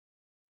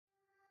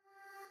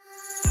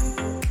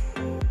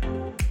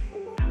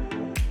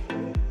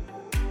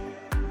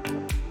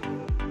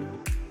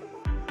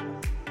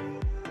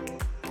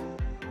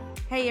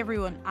Hey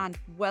everyone, and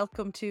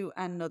welcome to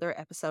another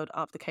episode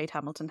of the Kate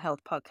Hamilton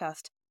Health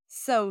Podcast.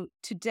 So,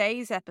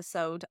 today's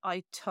episode,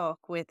 I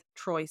talk with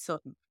Troy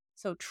Sutton.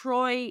 So,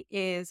 Troy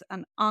is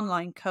an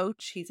online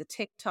coach, he's a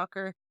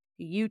TikToker,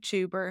 a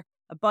YouTuber,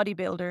 a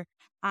bodybuilder,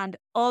 and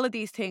all of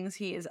these things.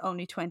 He is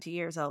only 20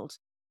 years old.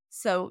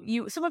 So,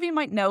 some of you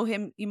might know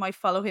him, you might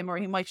follow him, or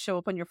he might show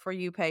up on your For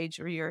You page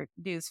or your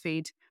news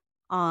feed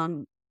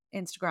on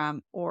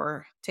Instagram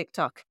or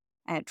TikTok,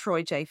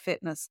 Troy J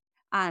Fitness.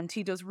 And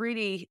he does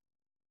really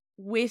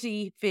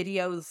witty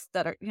videos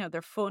that are,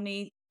 they're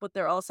funny, but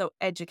they're also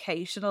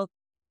educational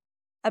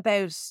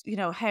about,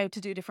 how to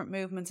do different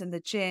movements in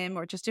the gym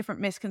or just different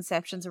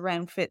misconceptions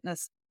around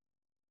fitness.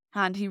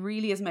 And he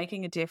really is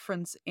making a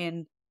difference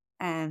in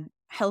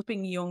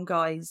helping young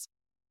guys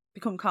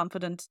become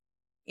confident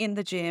in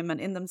the gym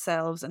and in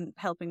themselves and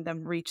helping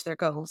them reach their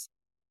goals.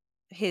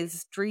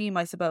 His dream,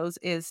 I suppose,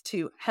 is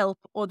to help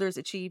others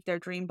achieve their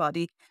dream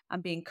body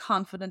and being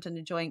confident and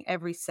enjoying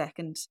every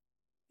second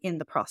in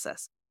the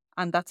process.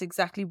 And that's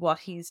exactly what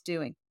he's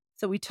doing.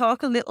 So we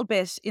talk a little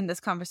bit in this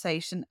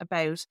conversation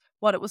about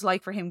what it was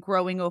like for him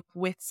growing up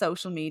with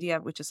social media,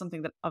 which is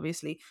something that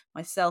obviously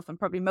myself and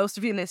probably most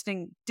of you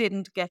listening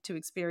didn't get to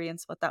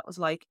experience what that was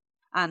like.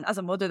 And as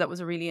a mother, that was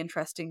a really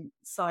interesting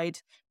side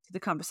to the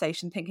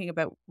conversation, thinking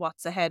about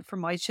what's ahead for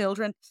my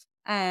children.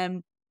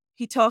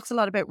 He talks a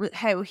lot about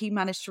how he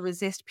managed to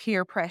resist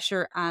peer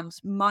pressure and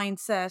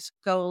mindset,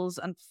 goals,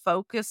 and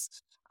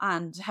focus,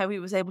 and how he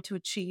was able to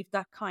achieve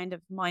that kind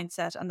of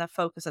mindset and that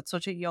focus at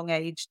such a young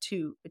age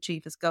to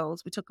achieve his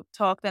goals. We took a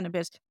talk then a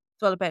bit as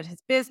well about his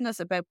business,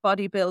 about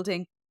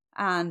bodybuilding,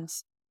 and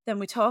then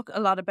we talk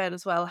a lot about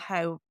as well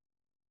how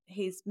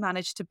he's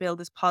managed to build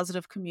this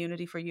positive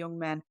community for young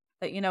men.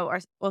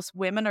 That, us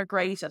women are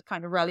great at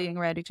kind of rallying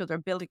around each other,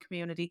 building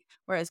community,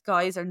 whereas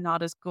guys are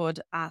not as good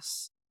at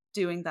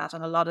doing that.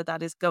 And a lot of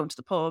that is going to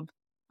the pub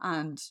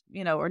and,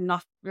 or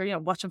not,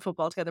 watching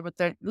football together.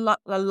 But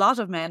a lot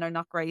of men are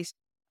not great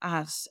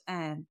at,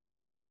 I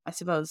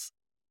suppose,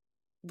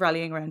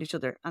 rallying around each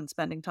other and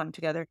spending time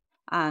together.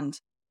 And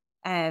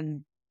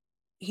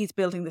he's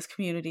building this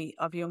community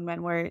of young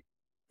men where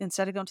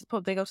instead of going to the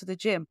pub, they go to the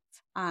gym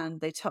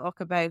and they talk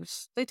about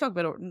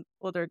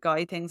other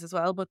guy things as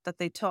well, but that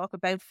they talk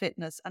about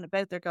fitness and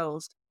about their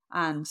goals.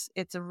 And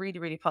it's a really,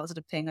 really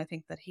positive thing, I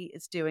think, that he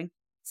is doing.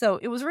 So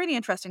it was a really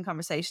interesting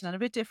conversation and a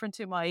bit different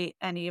to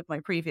any of my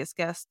previous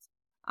guests.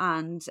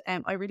 And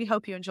I really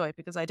hope you enjoy it,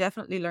 because I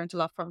definitely learned a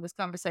lot from this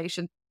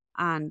conversation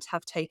and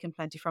have taken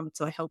plenty from it.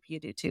 So I hope you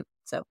do too.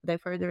 So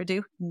without further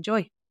ado,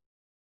 enjoy.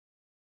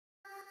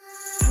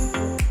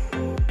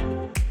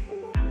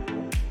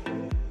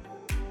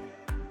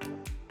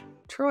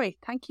 Troy,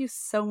 thank you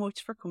so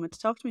much for coming to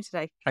talk to me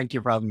today. Thank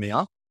you for having me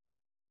on.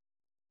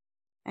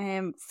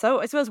 So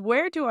I suppose,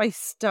 where do I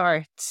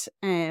start?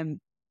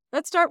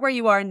 Let's start where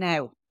you are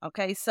now.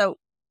 Okay, so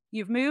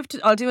you've moved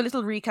I'll do a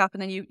little recap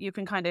and then you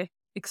can kind of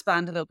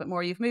expand a little bit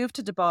more. You've moved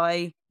to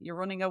Dubai, you're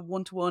running a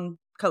one-to-one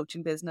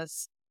coaching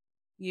business.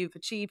 You've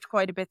achieved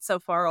quite a bit so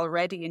far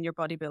already in your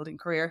bodybuilding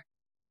career.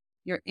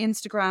 Your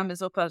Instagram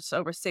is up at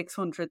over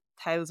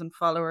 600,000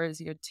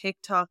 followers. Your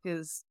TikTok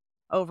is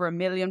over 1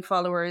 million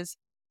followers.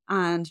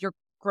 And you're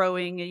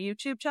growing a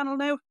YouTube channel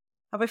now.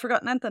 Have I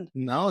forgotten anything?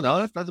 No,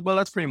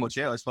 that's pretty much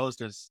it. I suppose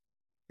there's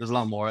a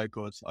lot more I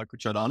could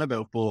chat on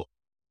about, but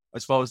I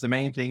suppose the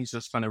main thing is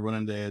just kind of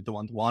running the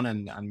one-to-one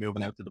and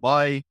moving out to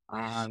Dubai,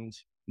 and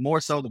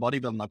more so the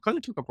bodybuilding. I've kind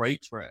of took a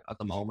break for it at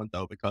the moment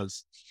though,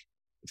 because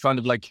it's kind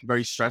of like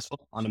very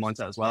stressful on the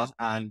mindset as well.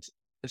 And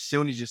as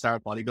soon as you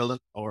start bodybuilding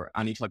or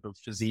any type of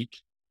physique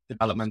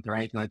development or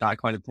anything like that,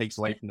 it kind of takes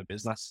away from the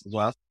business as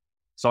well.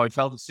 So I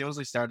felt as soon as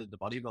I started the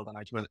bodybuilding,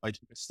 I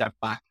took a step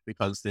back,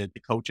 because the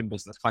coaching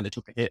business kind of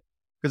took a hit,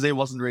 because it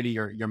wasn't really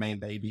your main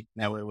baby.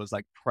 Now it was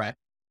like prep,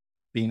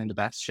 being in the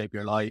best shape of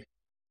your life,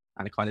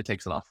 and it kind of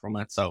takes a lot from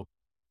it. So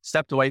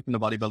stepped away from the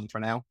bodybuilding for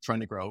now,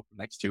 trying to grow the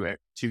next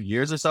 2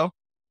 years or so,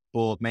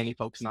 but mainly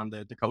focusing on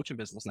the coaching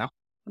business now.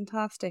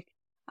 Fantastic.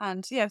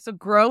 And yeah, so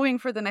growing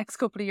for the next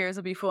couple of years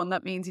will be fun.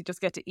 That means you just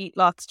get to eat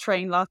lots,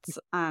 train lots,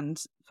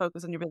 and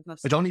focus on your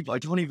business. I don't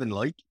even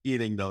like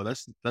eating though.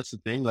 That's the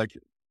thing. Like,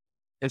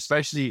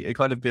 especially it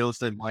kind of builds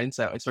the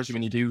mindset, especially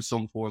when you do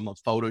some form of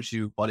photo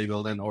shoot,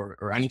 bodybuilding,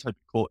 or any type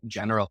of cut in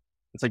general.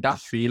 It's like that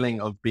feeling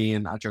of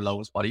being at your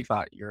lowest body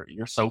fat.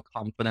 You're so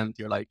confident.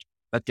 You're like,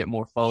 let's get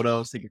more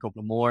photos, take a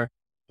couple of more.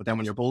 But then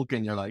when you're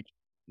bulking, you're like,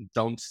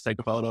 don't take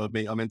a photo of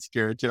me. I'm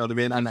insecure. Do you know what I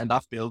mean? And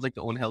that feels like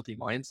the unhealthy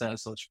mindset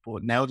as such.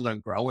 But now that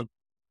I'm growing,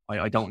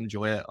 I don't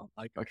enjoy it.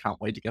 Like, I can't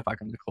wait to get back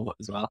on the cut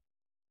as well.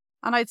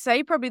 And I'd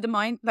say probably the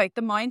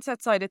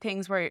mindset side of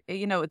things, where,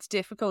 it's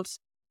difficult.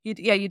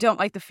 You don't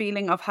like the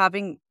feeling of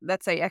having,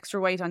 let's say, extra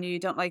weight on you. You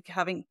don't like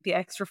having the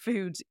extra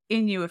food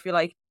in you, if you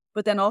like.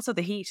 But then also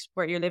the heat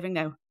where you're living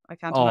now, I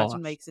can't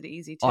imagine makes it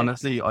easy to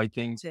honestly, I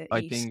think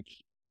eat.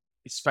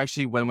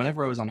 especially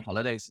whenever I was on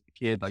holidays as a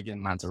kid, like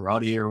in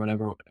Lanzarote or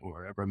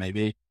wherever it may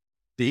be,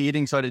 the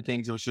eating side of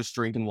things, it was just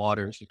drinking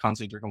water. Just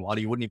constantly drinking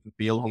water. You wouldn't even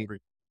feel hungry.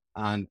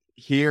 And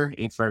here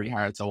it's very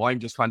hard. So I'm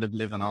just kind of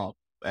living off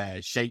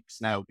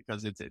shakes now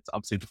because it's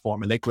obviously the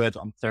form of liquid.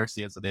 I'm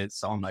thirsty as it is,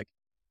 so I'm like,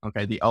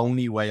 okay, the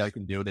only way I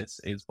can do this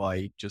is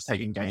by just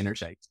taking gainer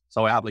shakes.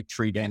 So I have like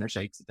 3 gainer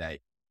shakes a day.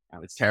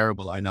 And it's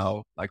terrible. I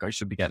know, like I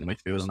should be getting my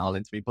food and all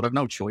into me, but I've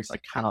no choice. I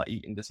cannot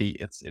eat in this heat.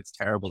 It's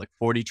terrible. Like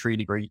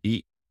 43-degree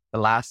heat. The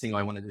last thing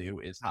I want to do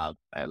is have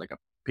like a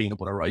peanut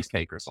butter rice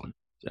cake or something.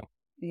 So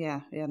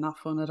Yeah, yeah, not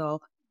fun at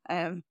all.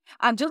 And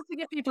just to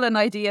give people an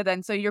idea,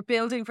 then, so you're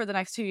building for the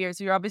next 2 years.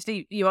 You're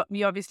obviously you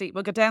obviously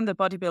will go down the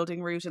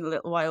bodybuilding route in a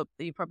little while.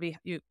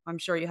 I'm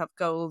sure you have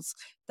goals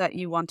that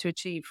you want to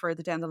achieve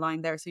further down the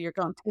line there. So you're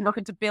going to be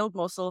looking to build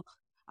muscle.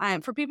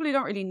 For people who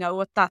don't really know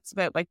what that's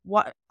about, like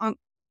what on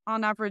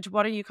average,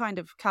 what are you kind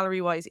of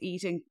calorie wise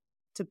eating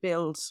to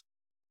build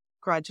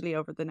gradually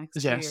over the next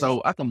two yeah, years?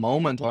 so at the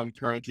moment I'm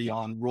currently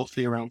on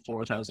roughly around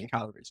 4,000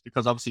 calories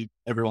because obviously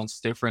everyone's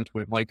different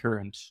with my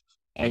current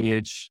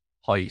age,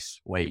 height,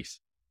 weight.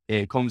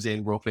 It comes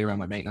in roughly around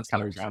my maintenance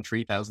calories around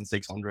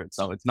 3,600.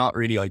 So it's not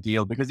really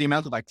ideal because the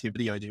amount of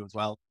activity I do as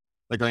well.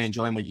 Like I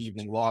enjoy my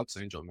evening walks,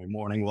 I enjoy my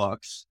morning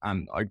walks,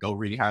 and I go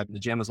really hard in the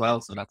gym as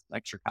well. So that's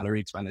extra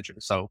calorie expenditure.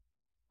 So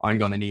I'm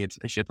going to need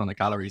a shit ton of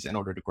calories in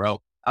order to grow.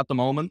 At the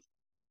moment,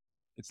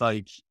 it's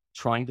like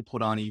trying to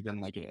put on even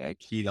like a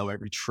kilo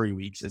every 3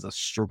 weeks is a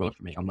struggle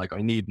for me. I'm like,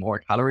 I need more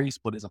calories,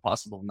 but is it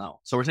possible? No.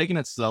 So we're taking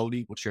it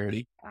slowly but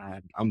surely,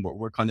 and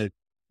we're kind of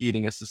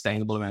eating a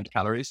sustainable amount of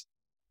calories.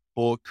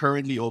 But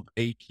currently up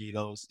 8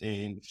 kilos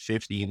in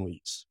 15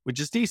 weeks, which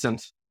is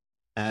decent.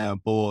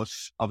 But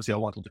obviously I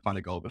wanted to kind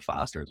of go a bit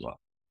faster as well.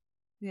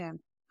 Yeah.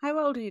 How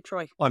old are you,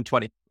 Troy? Well, I'm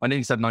 20. I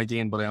nearly said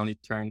 19, but I only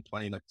turned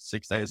 20 like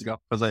 6 days ago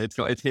because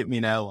it's hit me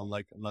now. I'm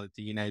like, I'm not a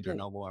teenager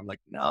no more. I'm like,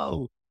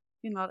 no.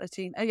 You're not a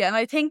teen. Yeah, and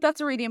I think that's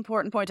a really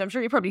important point. I'm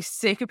sure you're probably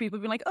sick of people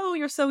being like, oh,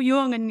 you're so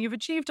young and you've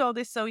achieved all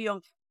this so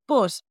young.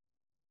 But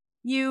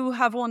you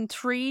have won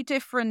 3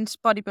 different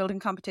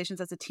bodybuilding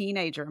competitions as a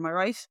teenager. Am I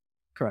right?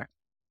 Correct.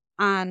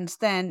 And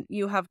then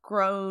you have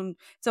grown.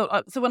 So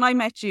when I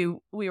met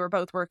you, we were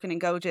both working in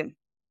Go Gym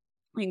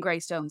in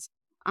Greystones.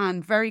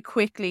 And very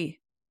quickly,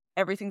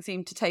 everything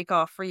seemed to take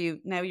off for you.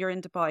 Now you're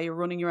in Dubai, you're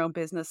running your own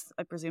business.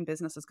 I presume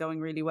business is going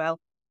really well.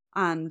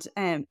 And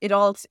it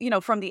all,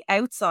 from the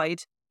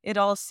outside, it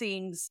all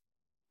seems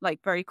like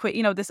very quick.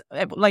 This,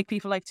 like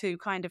people like to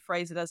kind of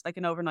phrase it as like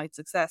an overnight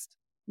success.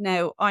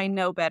 Now, I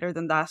know better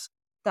than that,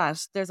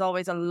 that there's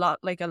always a lot,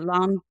 like a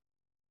long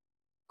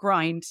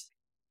grind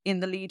in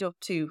the lead up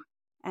to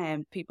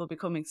people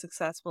becoming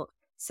successful.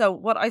 So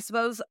what I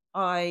suppose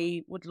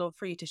I would love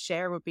for you to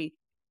share would be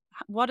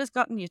what has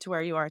gotten you to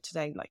where you are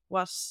today? Like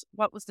what's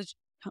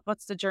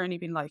the journey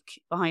been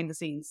like behind the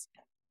scenes?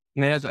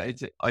 Yeah,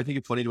 I think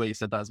it's funny the way you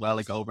said that as well,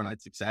 like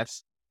overnight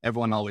success.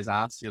 Everyone always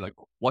asks you, like,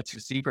 what's your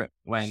secret?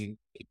 When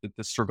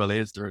the struggle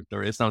is,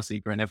 there is no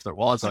secret. And if there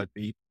was, I'd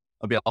be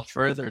a lot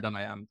further than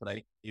I am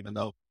today, even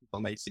though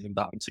people may seem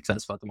that I'm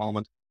successful at the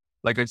moment.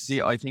 Like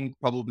I think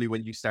probably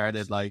when you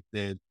started like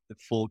the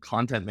full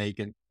content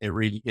making, it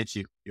really hits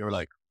you. You're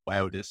like,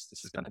 wow, this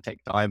is going to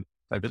take time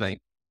type of thing.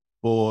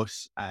 But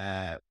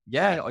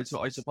yeah,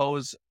 I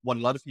suppose what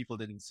a lot of people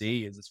didn't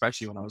see is,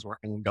 especially when I was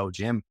working in Go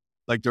Gym,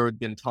 like there had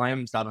been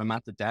times that I'm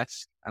at the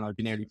desk and I'd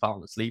be nearly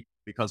falling asleep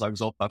because I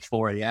was up at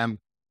 4 a.m.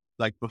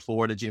 like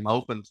before the gym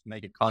opened,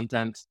 making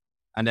content,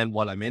 and then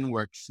while I'm in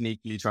work,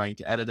 sneakily trying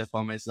to edit it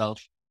for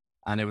myself.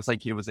 And it was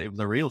like it was a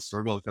real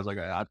struggle because like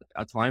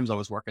at times I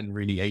was working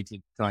really 80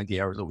 to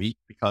 90 hours a week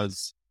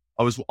because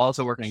I was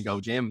also working in Go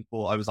Gym,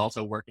 but I was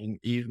also working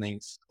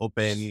evenings up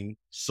in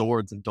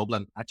Swords in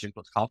Dublin at Gym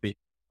Plus Coffee.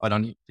 I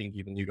don't think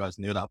even you guys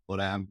knew that, but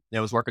yeah, I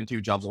was working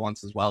 2 jobs at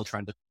once as well,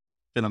 trying to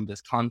film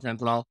this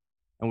content and all.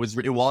 And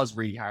it was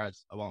really hard,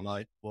 I won't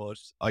lie. But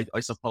I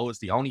suppose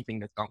the only thing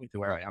that's got me to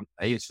where I am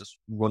today is just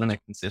running a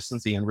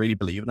consistency and really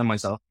believing in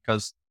myself.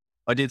 Because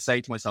I did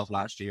say to myself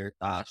last year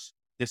that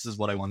this is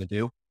what I want to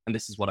do and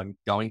this is what I'm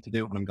going to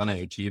do and I'm going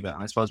to achieve it.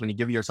 And I suppose when you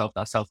give yourself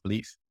that self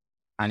belief,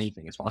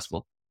 anything is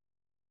possible.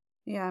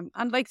 Yeah.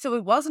 And like so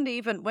it wasn't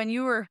even when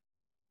you were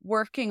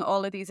working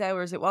all of these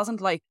hours, it wasn't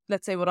like,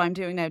 let's say what I'm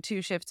doing now,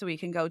 2 shifts a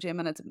week in Go Gym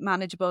and it's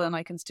manageable and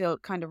I can still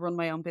kind of run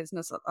my own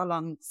business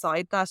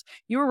alongside that.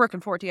 You were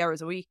working 40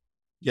 hours a week.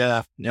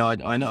 Yeah, no,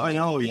 I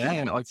know, yeah,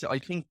 and I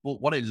think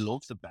what I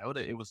loved about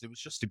it, it was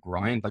just a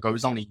grind. Like I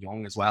was only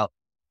young as well.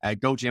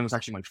 Go Gym was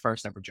actually my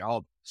first ever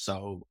job,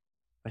 so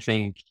I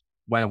think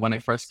when I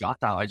first got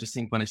that, I just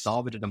think when I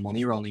saw a bit of the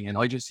money rolling in,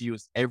 I just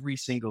used every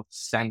single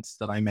cent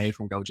that I made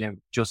from Go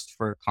Gym just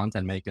for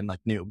content making, like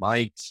new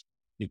mics,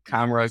 new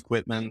camera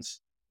equipment,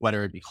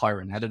 whether it be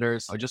hiring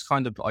editors. I just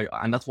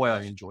and that's why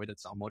I enjoyed it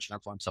so much, and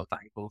that's why I'm so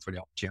thankful for the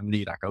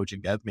opportunity that Go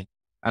Gym gave me.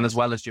 And as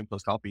well as Gym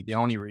Plus Copy, the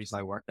only reason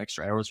I worked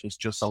extra hours was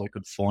just so I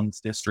could fund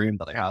this dream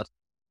that I had.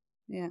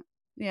 Yeah.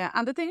 Yeah.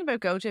 And the thing about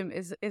Go Gym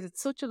is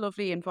it's such a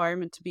lovely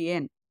environment to be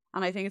in.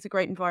 And I think it's a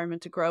great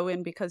environment to grow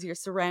in because you're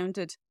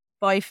surrounded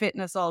by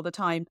fitness all the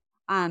time.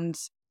 And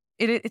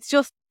it's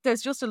just,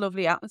 there's just a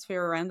lovely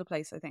atmosphere around the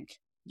place, I think.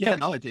 Yeah,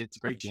 no, it's a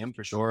great gym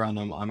for sure. And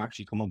I'm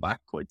actually coming back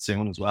quite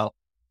soon as well.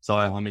 So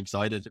I'm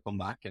excited to come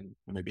back and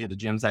maybe hit a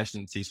gym session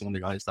and see some of the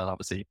guys that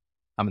obviously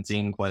haven't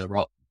seen in quite a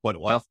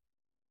while.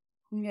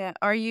 Yeah.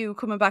 Are you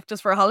coming back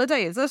just for a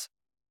holiday, is it?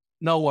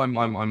 No,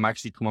 I'm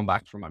actually coming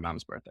back for my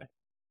mom's birthday.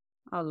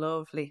 Oh,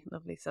 lovely,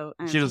 lovely. So,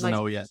 She doesn't nice.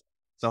 know yet.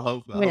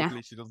 So Yeah.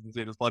 hopefully she doesn't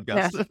see this Yeah.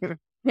 podcast.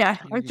 Yeah.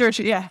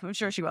 I'm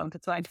sure she won't.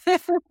 It's fine.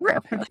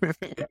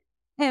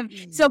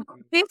 So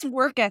this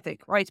work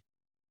ethic, right?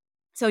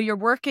 So you're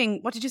working,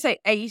 what did you say,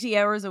 80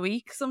 hours a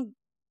week?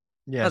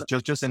 Yes,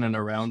 Uh, just in and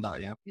around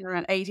that, yeah. you're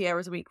around 80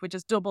 hours a week, which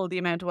is double the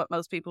amount of what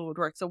most people would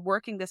work. So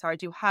working this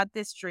hard, you had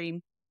this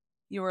dream.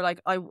 You were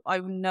like, I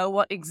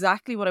know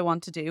exactly what I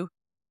want to do.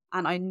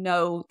 And I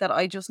know that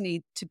I just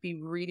need to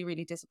be really,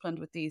 really disciplined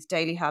with these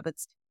daily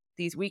habits,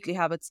 these weekly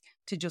habits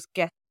to just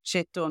get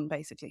shit done,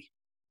 basically.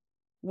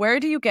 Where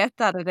do you get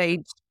that at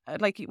age?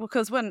 Like,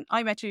 because when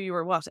I met you, you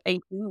were what,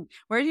 18?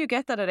 Where do you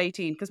get that at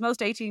 18? Because most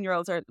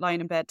 18-year-olds are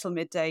lying in bed till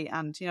midday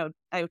and,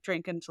 out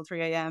drinking till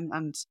 3 a.m.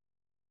 And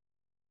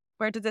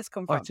where did this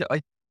come I, from? th-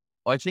 I,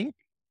 I think,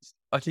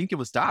 I think it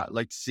was that,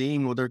 like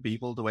seeing other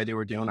people the way they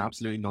were doing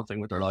absolutely nothing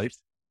with their life,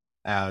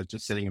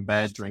 just sitting in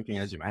bed, drinking,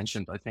 as you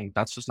mentioned. I think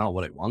that's just not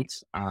what I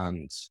want.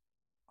 And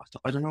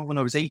I don't know, when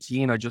I was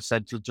 18, I just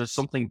said there's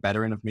something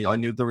better in of me. I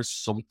knew there was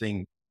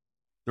something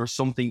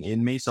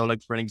in me. So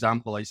like, for an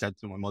example, I said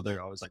to my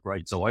mother, I was like,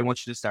 right, so I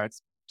want you to start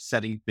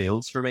setting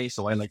bills for me.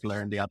 So I like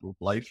learned the adult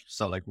life.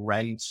 So like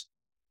rent,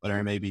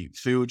 whether maybe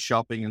food,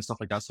 shopping and stuff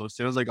like that. So as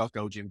soon as I got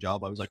Go Gym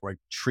job, I was like, right,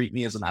 treat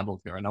me as an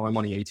adult here. I know I'm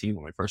only 18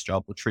 with my first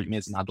job, but treat me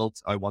as an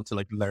adult. I want to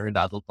like learn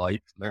the adult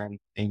life, learn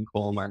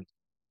income and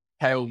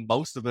how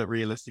most of it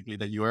realistically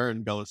that you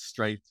earn goes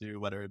straight to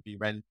whether it be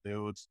rent,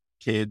 food,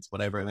 kids,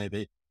 whatever it may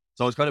be.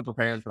 So I was kind of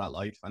preparing for that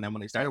life. And then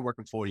when I started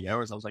working 40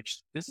 hours, I was like,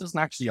 this isn't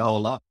actually a whole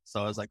lot.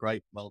 So I was like,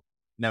 right, well,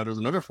 now there's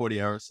another 40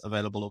 hours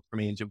available up for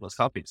me in Gym Plus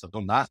Copy. So I've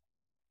done that.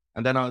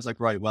 And then I was like,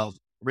 right, well,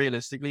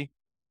 realistically,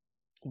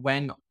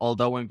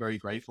 although I'm very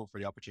grateful for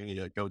the opportunity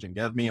that Go Gym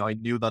gave me, I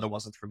knew that it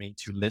wasn't for me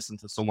to listen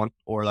to someone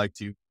or like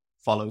to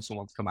follow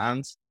someone's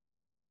commands.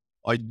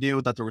 I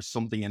knew that there was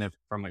something in it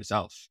for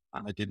myself,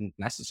 and I didn't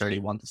necessarily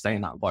want to stay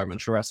in that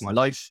environment for the rest of my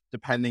life.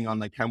 Depending on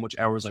like how much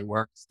hours I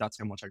worked, that's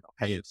how much I got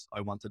paid. I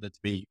wanted it to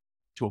be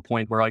to a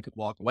point where I could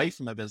walk away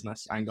from my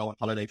business and go on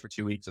holiday for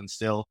 2 weeks and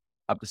still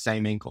have the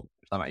same income,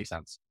 if that makes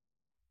sense.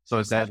 So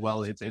I said,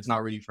 well, it's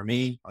not really for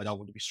me. I don't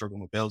want to be struggling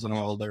with bills when I'm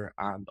older,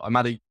 and I'm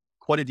at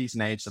quite a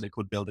decent age that I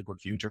could build a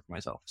good future for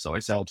myself. So I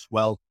said,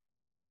 well,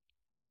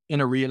 in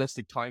a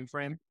realistic time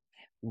frame,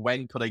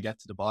 when could I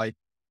get to Dubai?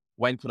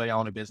 When could I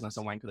own a business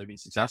and when could I be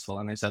successful?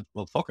 And I said,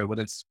 well, fuck it,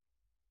 within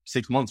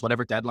 6 months,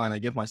 whatever deadline I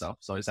give myself.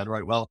 So I said,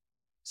 right, well,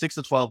 6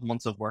 to 12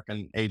 months of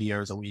working 80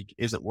 hours a week,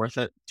 is it worth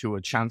it to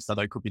a chance that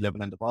I could be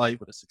living in Dubai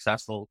with a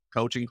successful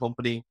coaching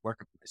company,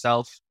 working for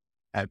myself,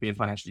 being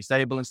financially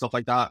stable and stuff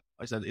like that?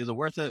 I said, is it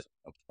worth it?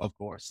 Of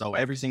course. So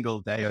every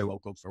single day I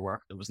woke up for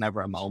work, there was never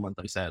a moment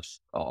I said,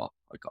 oh,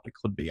 I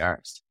could be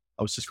arsed.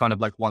 I was just kind of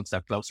like one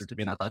step closer to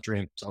being at that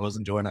dream. So I was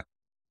enjoying it.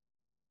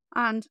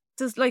 And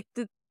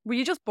were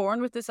you just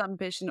born with this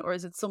ambition, or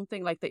is it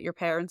something like that your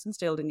parents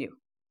instilled in you?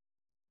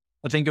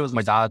 I think it was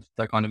my dad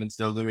that kind of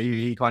instilled it.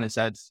 He kind of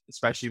said,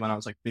 especially when I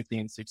was like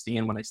 15,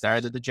 16, when I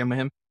started the gym with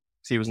him,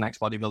 because he was an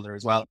ex-bodybuilder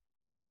as well.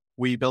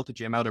 We built a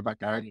gym out of our back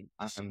garden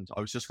and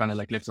I was just kind of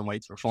like lifting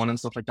weights for fun and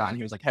stuff like that. And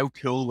he was like, how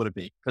cool would it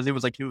be? Because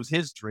it was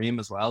his dream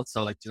as well.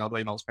 So like, the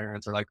way most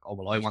parents are like, oh,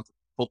 well, I want a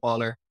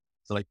footballer.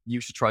 So like,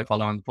 you should try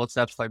following the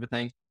footsteps type of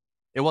thing.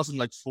 It wasn't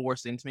like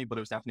forced into me, but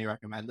it was definitely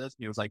recommended.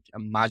 He was like,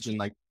 imagine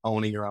like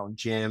owning your own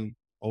gym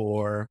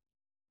or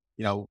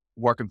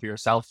working for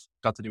yourself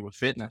got to do with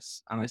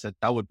fitness. And I said,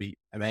 that would be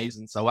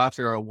amazing. So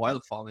after a while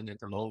falling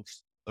into love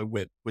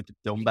with the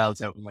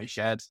dumbbells out in my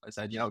shed, I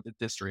said,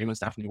 this dream is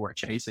definitely worth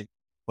chasing.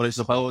 But I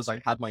suppose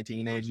I had my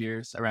teenage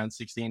years around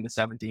 16 to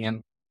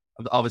 17.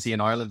 Obviously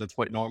in Ireland, it's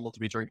quite normal to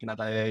be drinking at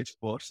that age,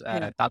 but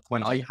Yeah. that's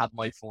when I had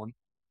my fun.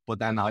 But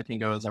then I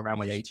think it was around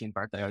my 18th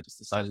birthday, I just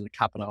decided to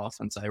cap it off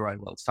and say, right,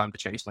 well, it's time to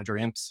chase my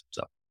dreams.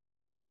 So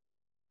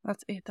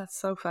That's it. That's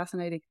so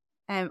fascinating.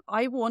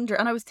 I wonder,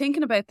 and I was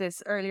thinking about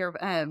this earlier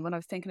when I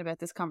was thinking about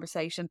this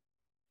conversation,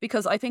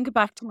 because I think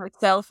back to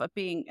myself at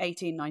being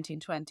 18, 19,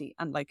 20,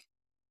 and like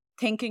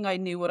thinking I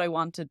knew what I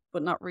wanted,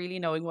 but not really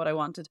knowing what I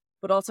wanted,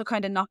 but also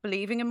kind of not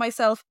believing in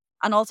myself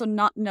and also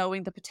not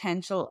knowing the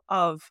potential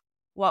of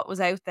what was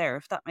out there,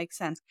 if that makes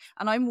sense.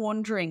 And I'm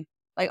wondering,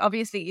 like,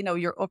 obviously,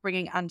 your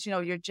upbringing and,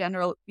 your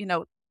general,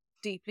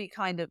 deeply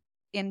kind of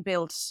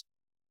inbuilt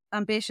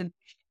ambition.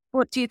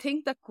 But do you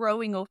think that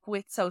growing up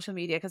with social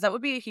media, because that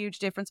would be a huge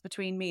difference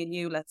between me and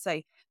you, let's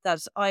say, that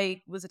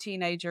I was a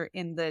teenager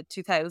in the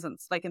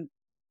 2000s,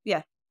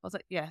 yeah, was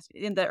it? Yeah,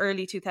 in the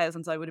early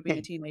 2000s, I would have been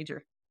a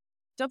teenager.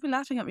 Don't be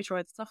laughing at me, Troy.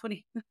 It's not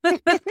funny.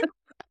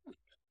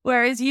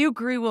 Whereas you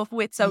grew up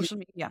with social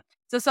media.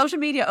 So social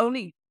media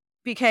only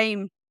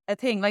became a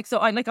thing. I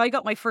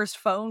got my first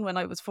phone when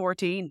I was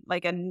 14,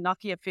 like a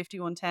Nokia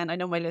 5110. I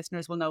know my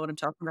listeners will know what I'm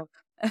talking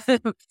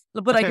about.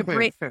 But I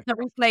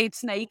could played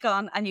Snake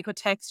on and you could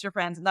text your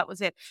friends and that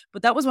was it.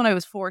 But that was when I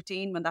was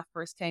 14 when that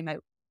first came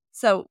out.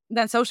 So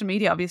then social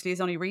media obviously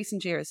is only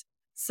recent years.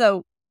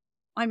 So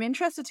I'm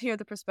interested to hear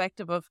the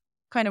perspective of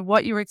kind of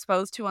what you were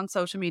exposed to on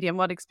social media and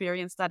what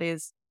experience that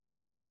is.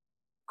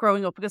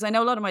 growing up? Because I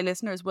know a lot of my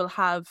listeners will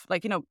have,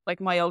 like,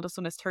 like my oldest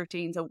son is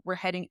 13, so we're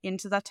heading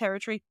into that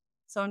territory.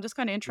 So I'm just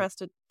kind of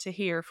interested to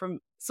hear from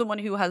someone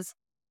who has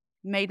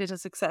made it a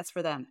success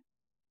for them.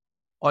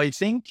 I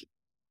think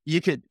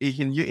it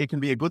can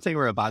be a good thing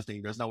or a bad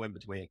thing. There's no in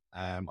between.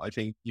 I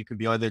think you can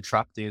be either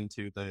trapped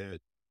into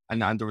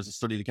and there was a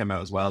study that came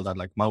out as well that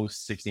like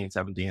most 16,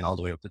 17, all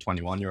the way up to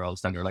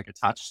 21-year-olds, then they're like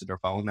attached to their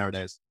phone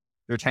nowadays.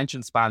 Their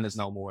attention span is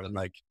no more than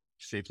like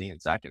 15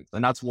 seconds.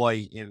 And that's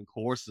why in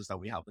courses that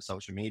we have with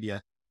social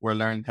media, we're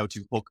learning how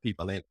to hook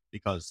people in,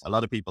 because a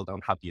lot of people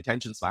don't have the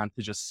attention span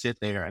to just sit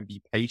there and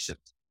be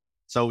patient.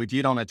 So if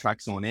you don't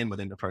attract someone in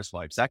within the first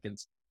 5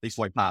 seconds, they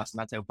swipe past,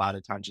 and that's how bad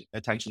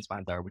attention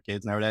spans are with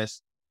kids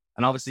nowadays.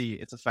 And obviously,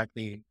 it's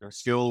affecting their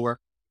schoolwork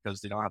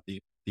because they don't have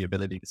the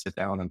ability to sit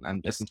down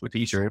and listen to a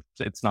teacher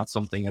if it's not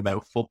something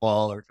about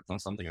football or if it's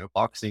not something about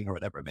boxing or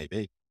whatever it may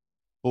be.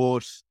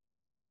 But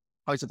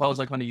I suppose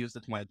I kind of used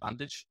it to my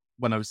advantage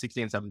when I was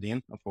 16,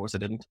 17. Of course, I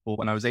didn't. But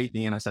when I was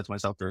 18, I said to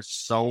myself, there's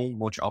so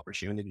much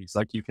opportunities.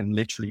 Like you can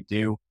literally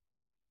do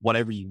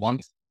whatever you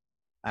want.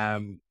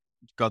 Um,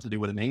 got to do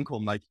with an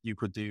income. Like you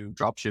could do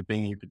drop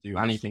shipping, you could do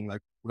anything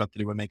like got to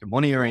do with making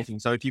money or anything.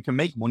 So if you can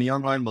make money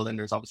online, well, then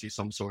there's obviously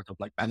some sort of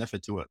like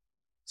benefit to it.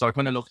 So I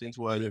kind of looked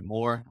into it a bit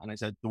more and I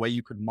said the way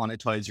you could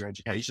monetize your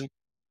education.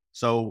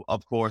 So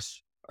of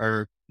course,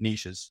 our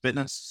niche is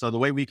fitness. So the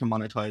way we can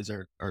monetize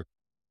our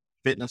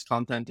fitness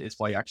content is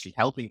by actually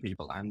helping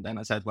people. And then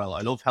I said, well,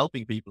 I love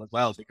helping people as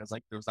well, because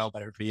like there's no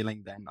better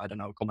feeling than, I don't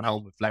know, coming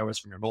home with flowers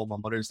from your mom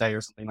on Mother's Day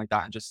or something like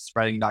that and just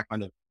spreading that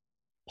kind of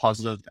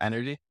positive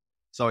energy.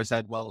 So I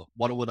said, well,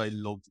 what would I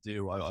love to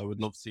do? I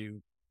would love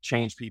to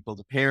change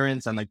people's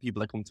appearance and like people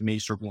that come to me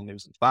struggling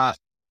losing fat,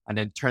 and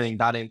then turning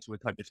that into a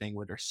type of thing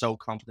where they're so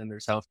confident in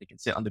themselves, they can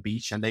sit on the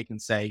beach and they can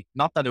say,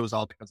 not that it was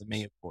all because of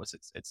me, of course,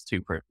 it's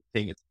two perfect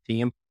thing, it's a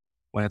team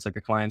when it's like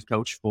a client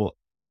coach, but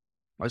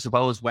I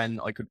suppose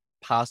when I could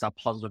pass that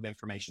positive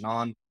information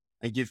on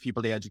and give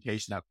people the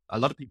education that a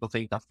lot of people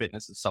think that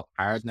fitness is so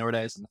hard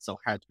nowadays and it's so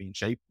hard to be in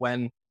shape,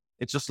 when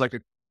it's just like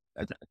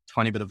a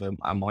tiny bit of a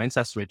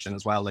mindset switch, and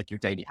as well, like your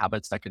daily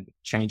habits that can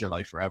change your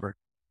life forever.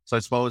 So I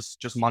suppose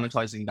just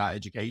monetizing that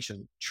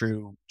education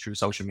through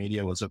social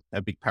media was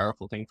a big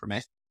powerful thing for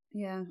me.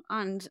 Yeah.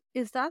 And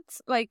is that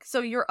like,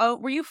 so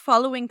were you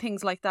following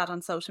things like that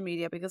on social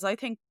media? Because I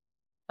think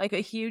like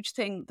a huge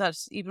thing that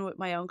even with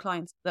my own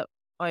clients that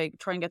I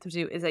try and get them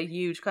to do is a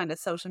huge kind of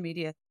social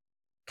media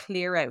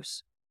clear out.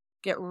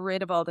 Get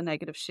rid of all the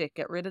negative shit,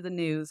 get rid of the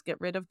news,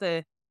 get rid of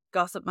the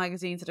gossip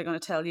magazines that are going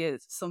to tell you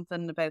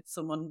something about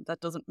someone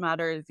that doesn't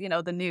matter.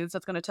 The news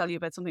that's going to tell you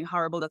about something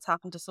horrible that's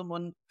happened to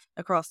someone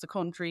across the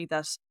country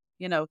that,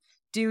 you know,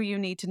 do you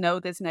need to know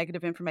this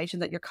negative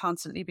information that you're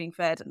constantly being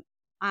fed,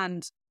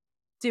 and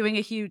doing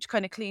a huge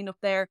kind of clean up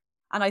there.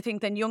 And I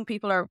think then young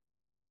people are,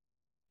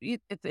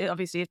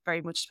 obviously it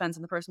very much depends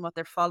on the person, what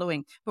they're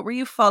following. But were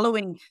you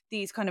following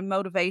these kind of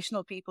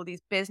motivational people,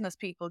 these business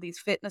people, these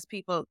fitness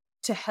people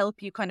to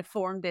help you kind of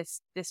form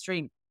this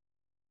dream?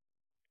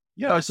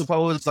 Yeah, I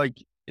suppose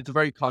like it's a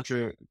very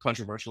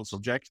controversial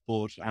subject,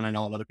 but and I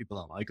know a lot of people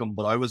don't like him,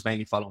 but I was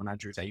mainly following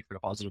Andrew Tate for the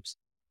positives.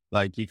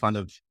 Like he kind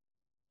of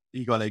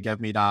gave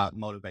me that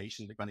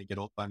motivation to kind of get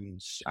up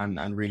and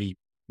really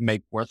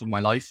make worth of my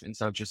life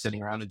instead of just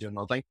sitting around and doing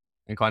nothing,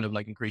 and kind of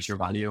like increase your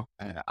value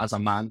as a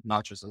man,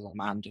 not just as a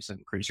man, just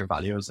increase your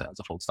value as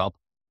a full stop.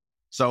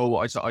 So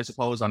I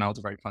suppose I know it's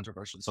a very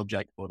controversial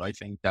subject, but I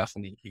think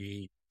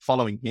definitely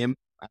following him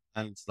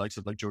and likes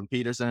of like Jordan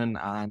Peterson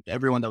and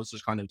everyone that was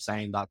just kind of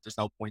saying that there's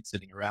no point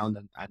sitting around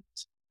and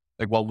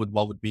like what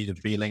would be the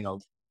feeling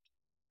of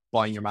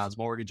buying your man's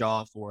mortgage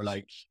off, or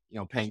like,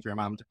 paying for your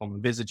mom to come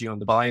and visit you in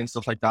Dubai and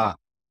stuff like that.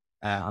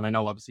 And I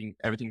know obviously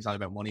everything's not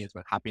about money, it's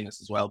about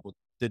happiness as well.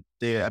 But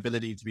the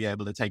ability to be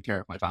able to take care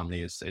of my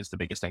family is the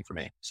biggest thing for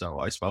me. So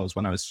I suppose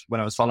when I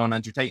was following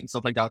Andrew Tate and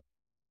stuff like that,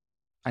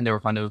 and they were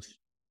kind of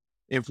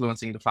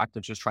influencing the fact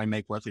of just try and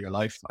make worth of your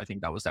life, I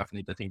think that was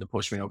definitely the thing that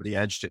pushed me over the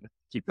edge to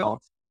keep going.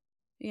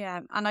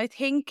 Yeah. And I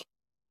think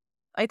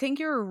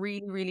you're a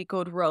really, really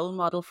good role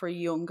model for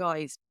young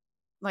guys.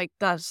 Like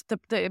that,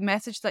 the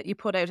message that you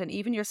put out, and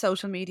even your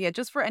social media,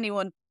 just for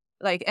anyone,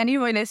 like any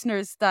of my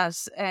listeners that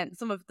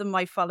some of them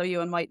might follow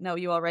you and might know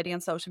you already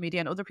on social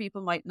media, and other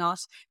people might not.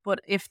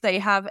 But if they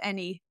have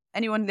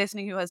anyone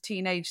listening who has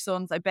teenage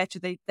sons, I bet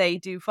you they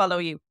do follow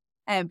you.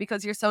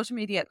 Because your social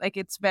media, like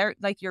it's very,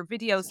 like your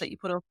videos that you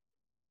put up,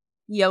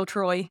 Yo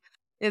Troy,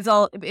 is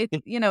all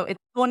it's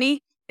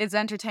funny, it's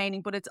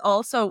entertaining, but it's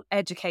also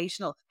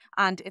educational,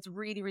 and it's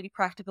really, really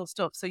practical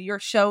stuff. So you're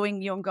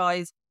showing young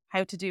guys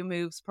how to do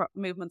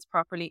movements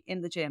properly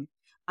in the gym,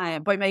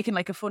 by making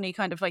like a funny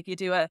kind of, like you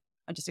do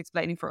I'm just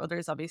explaining for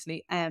others,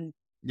 obviously.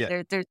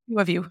 Yeah. There's two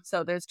of you,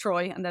 so there's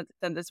Troy, and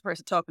then there's a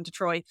person talking to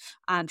Troy,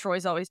 and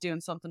Troy's always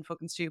doing something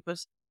fucking stupid,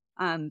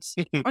 and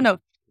or no,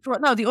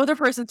 no, the other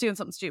person's doing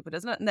something stupid,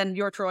 isn't it? And then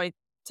you're Troy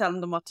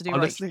telling them what to do right.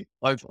 Honestly,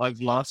 I've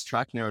lost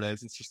track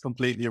nowadays. It's just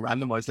completely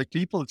randomized. Like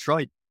people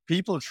try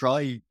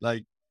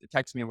like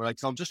text me and we're like,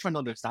 so I'm just trying to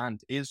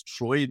understand, is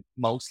Troy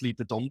mostly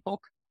the dumb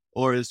fuck?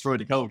 or is Troy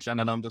the coach? And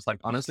then I'm just like,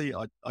 honestly,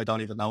 I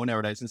don't even know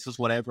nowadays. It's just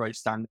whatever I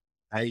stand,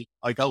 I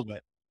go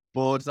with.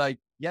 But like,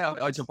 yeah,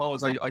 I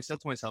suppose I said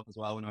to myself as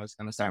well when I was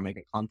going to start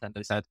making content,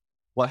 I said,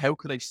 well, how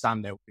could I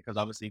stand out? Because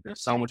obviously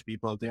there's so much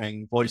people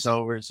doing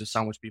voiceovers, there's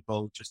so much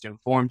people just doing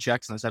form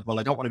checks. And I said, well,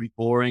 I don't want to be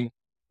boring.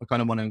 I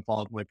kind of want to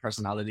involve my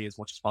personality as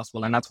much as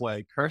possible. And that's why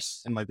I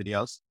curse in my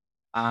videos.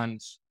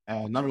 And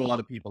not a lot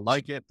of people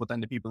like it, but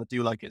then the people that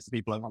do like it is the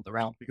people I want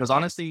around. Because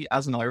honestly,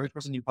 as an Irish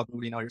person, you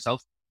probably know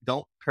yourself,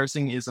 don't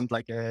cursing isn't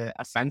like a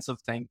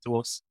offensive thing to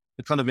us.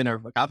 It's kind of in our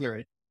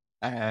vocabulary.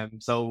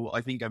 So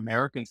I think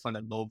Americans kind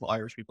of love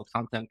Irish people's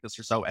content because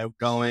they're so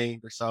outgoing,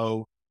 they're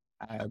so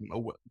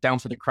down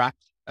for the crack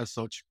as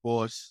such.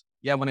 But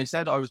yeah, when I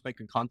said I was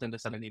making content, I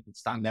said I needed to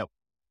stand out.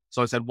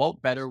 So I said,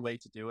 what better way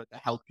to do it to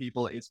help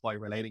people is by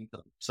relating to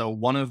them. So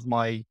one of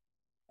my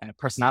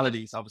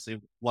personalities,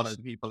 obviously, one of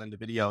the people in the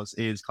videos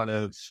is kind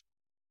of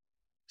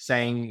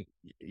saying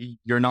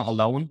you're not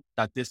alone,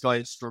 that this guy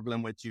is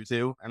struggling with you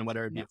too. And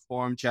whether it be Yeah. a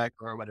form check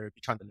or whether it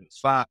be trying to lose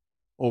fat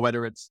or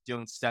whether it's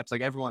doing steps,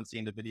 like everyone's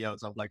seen the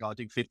videos of like, I'll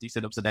do 50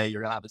 sit-ups a day,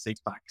 you're gonna have a six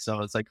pack.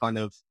 So it's like kind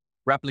of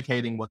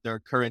replicating what they're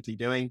currently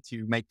doing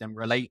to make them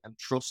relate and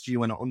trust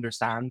you and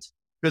understand.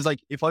 Because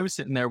like if I was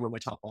sitting there with my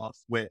top off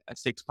with a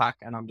six pack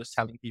and I'm just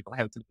telling people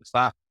how to lose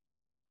fat,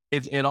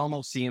 it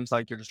almost seems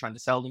like you're just trying to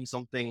sell them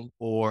something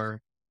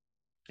or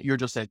you're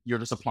just a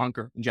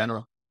plonker in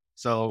general.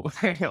 So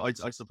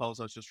I suppose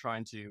I was just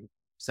trying to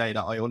say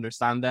that I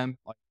understand them.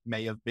 I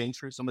may have been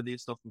through some of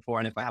these stuff before,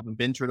 and if I haven't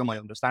been through them, I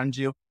understand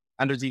you.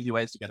 And there's easy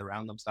ways to get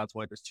around them. So that's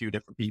why there's two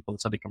different people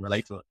so they can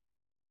relate to it.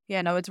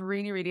 Yeah, no, it's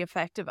really, really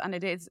effective. And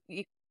it is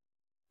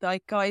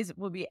like guys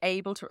will be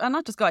able to, and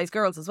not just guys,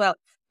 girls as well.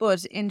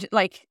 But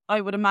like,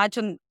 I would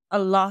imagine a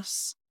lot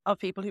of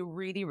people who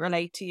really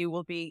relate to you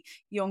will be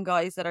young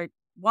guys that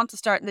want to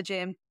start in the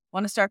gym,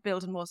 want to start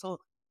building muscle,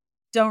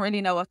 don't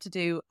really know what to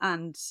do.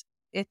 And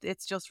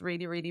it's just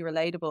really, really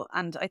relatable.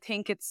 And I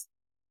think it's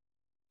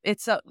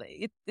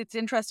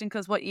interesting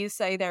because what you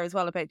say there as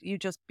well about you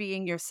just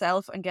being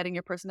yourself and getting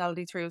your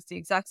personality through is the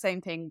exact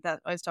same thing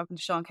that I was talking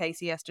to Sean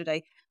Casey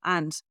yesterday,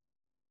 and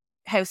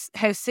how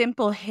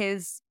simple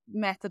his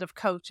method of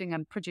coaching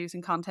and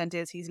producing content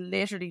is. He's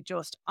literally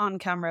just on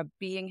camera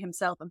being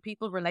himself, and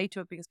people relate to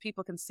it because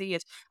people can see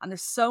it. And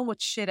there's so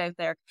much shit out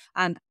there,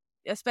 and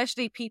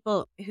especially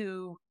people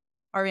who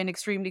are in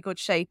extremely good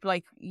shape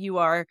like you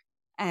are,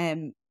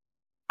 and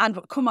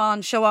come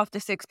on, show off the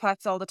six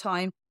packs all the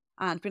time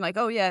and be like,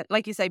 oh yeah,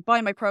 like you say, buy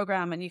my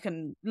program and you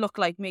can look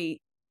like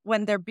me,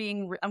 when they're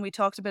being, and we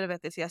talked a bit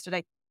about this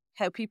yesterday,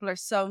 how people are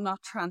so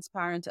not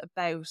transparent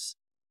about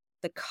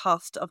the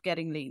cost of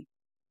getting lean,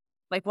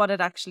 like what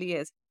it actually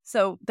is.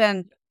 So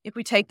then if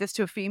we take this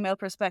to a female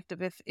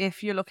perspective,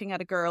 if you're looking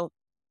at a girl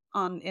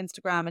on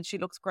Instagram and she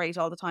looks great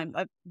all the time,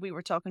 we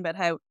were talking about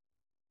how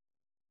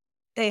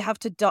they have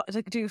to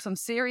do some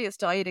serious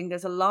dieting.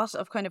 There's a lot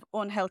of kind of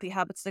unhealthy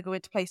habits that go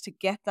into place to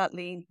get that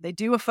lean. They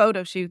do a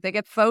photo shoot. They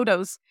get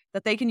photos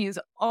that they can use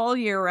all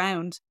year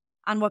round.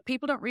 And what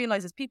people don't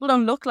realize is people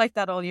don't look like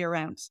that all year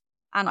round.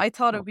 And I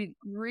thought it would be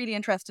really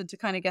interesting to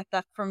kind of get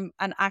that from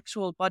an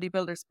actual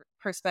bodybuilder's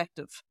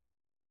perspective.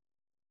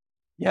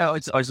 Yeah,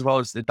 I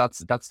suppose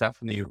that's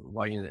definitely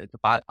why the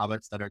bad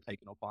habits that are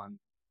taken up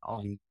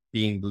on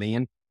being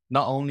lean,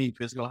 not only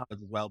physical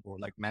habits as well, but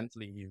like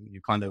mentally, you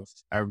kind of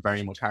are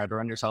very much harder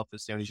on yourself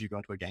as soon as you go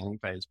into a gaining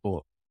phase.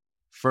 But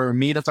for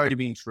me, that's already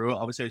been true.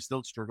 Obviously, I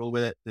still struggle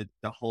with it.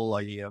 The whole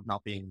idea of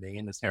not being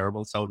lean is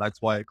terrible. So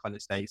that's why I kind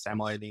of stay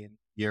semi-lean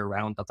year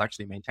round. That's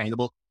actually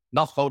maintainable.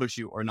 Not photo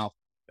shoot or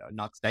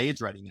not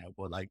stage ready now,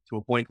 but like to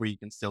a point where you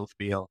can still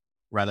feel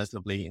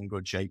relatively in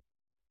good shape.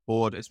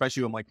 But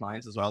especially with my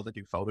clients as well that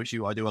do photo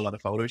shoot, I do a lot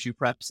of photo shoot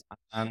preps,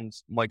 and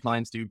my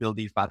clients do build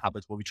these bad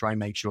habits where we try and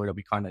make sure that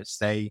we kind of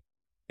stay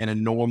in a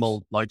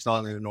normal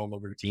lifestyle and a normal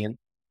routine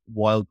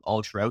while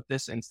all throughout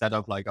this, instead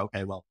of like,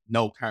 okay, well,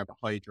 no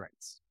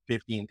carbohydrates,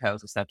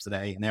 15,000 steps a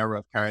day, an hour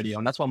of cardio.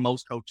 And that's what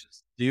most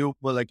coaches do.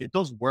 Well, like it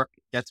does work,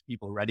 it gets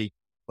people ready,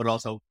 but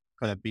also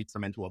kind of beats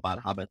them into a bad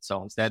habit.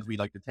 So instead, we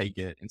like to take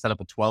it, instead of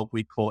a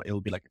 12-week cut,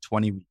 it'll be like a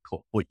 20-week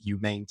cut, but you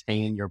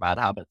maintain your bad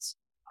habits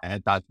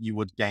that you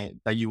would get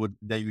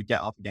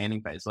off a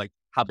gaining phase, like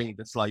having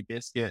the slight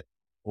biscuit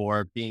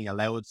or being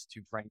allowed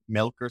to drink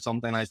milk or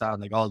something like that.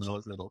 Like all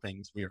those little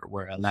things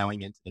we're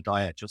allowing into the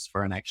diet just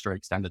for an extra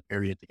extended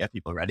period to get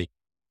people ready.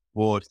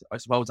 But I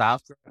suppose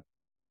after,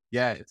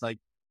 yeah, it's like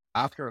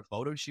after a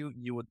photo shoot,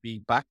 you would be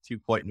back to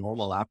quite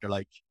normal after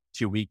like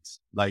 2 weeks.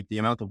 Like the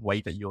amount of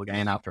weight that you'll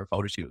gain after a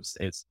photo shoot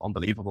is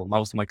unbelievable.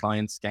 Most of my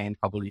clients gained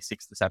probably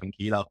 6 to 7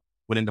 kilo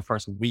within the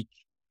first week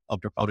of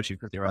their photo shoot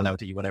because they were allowed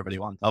to eat whatever they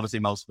want. Obviously,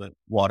 most of it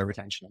water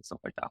retention and stuff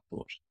like that.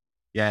 But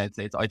yeah,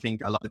 it's I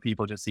think a lot of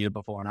people just see the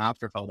before and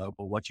after photo,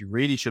 but what you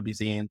really should be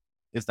seeing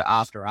is the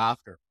after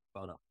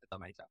photo, if that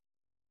makes sense.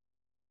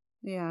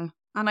 Yeah.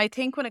 And I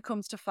think when it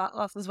comes to fat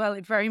loss as well,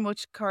 it very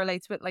much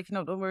correlates with, like,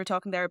 when we were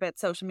talking there about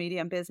social media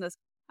and business.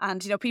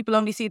 And, people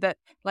only see that,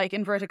 like,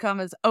 inverted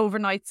commas,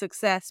 overnight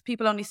success.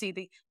 People only see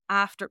the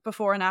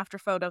before and after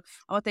photo.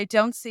 And what they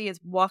don't see is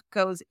what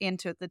goes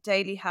into it, the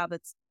daily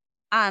habits,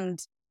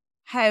 and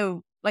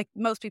how, like,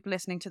 most people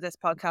listening to this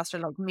podcast are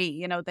like me,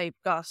 you know, they've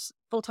got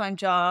full-time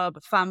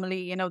job,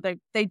 family, you know,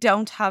 they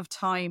don't have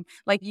time.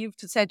 Like you've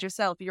said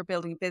yourself, you're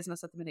building a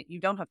business at the minute. You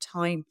don't have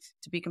time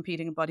to be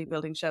competing in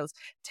bodybuilding shows.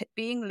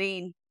 Being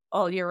lean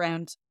all year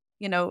round,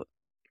 you know,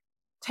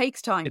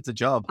 takes time. It's a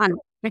job. And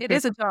it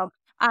is a job.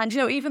 And, you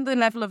know, even the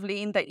level of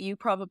lean that you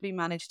probably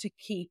manage to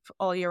keep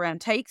all year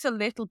round takes a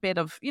little bit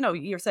of, you know,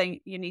 you're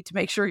saying you need to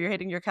make sure you're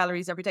hitting your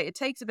calories every day. It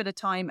takes a bit of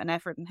time and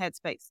effort and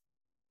headspace.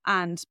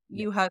 And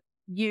Yeah. you have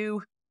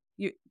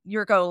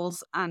your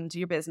goals and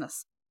your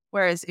business.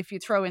 Whereas if you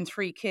throw in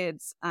 3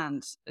 kids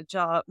and a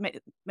job,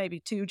 maybe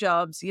 2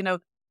 jobs, you know,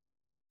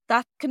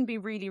 that can be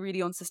really,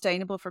 really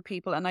unsustainable for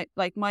people. And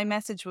my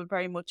message would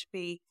very much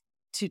be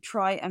to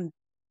try and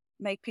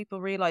make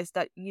people realize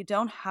that you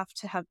don't have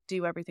to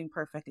do everything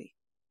perfectly,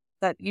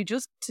 that you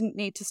just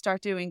need to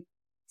start doing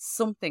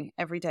something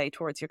every day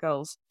towards your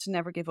goals, to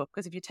never give up.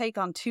 Because if you take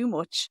on too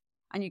much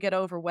and you get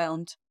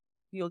overwhelmed,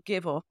 you'll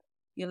give up.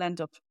 You'll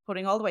end up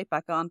putting all the weight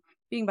back on,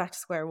 being back to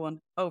square one,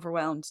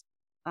 overwhelmed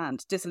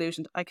and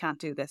disillusioned. I can't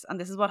do this. And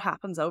this is what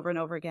happens over and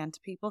over again to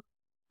people.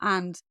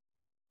 And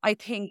I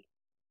think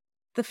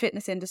the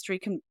fitness industry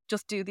can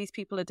just do these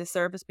people a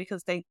disservice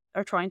because they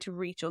are trying to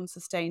reach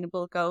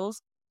unsustainable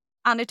goals.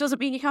 And it doesn't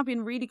mean you can't be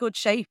in really good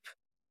shape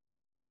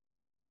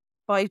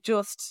by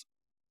just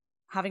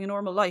having a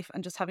normal life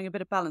and just having a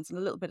bit of balance and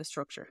a little bit of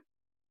structure.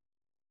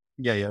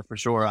 Yeah, for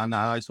sure. And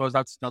I suppose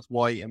that's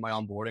why in my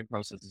onboarding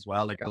process as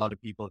well, like a lot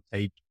of people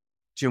take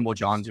too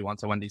much onto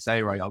once. So when they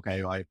say, right,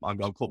 okay, I'm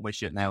going to cut my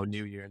shit now,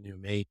 new year, new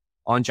me.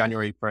 On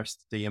January 1st,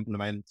 they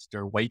implement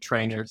their weight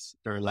trainers,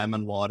 their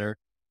lemon water,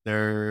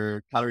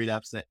 their calorie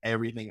deficit,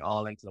 everything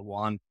all into the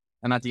one.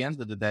 And at the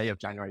end of the day of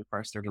January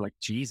 1st, they're like,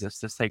 Jesus,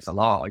 this takes a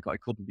lot. Like I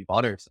couldn't be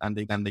bothered. And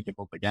then they give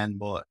up again.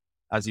 But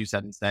as you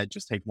said, instead,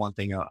 just take one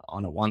thing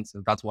on at once.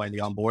 And that's why in the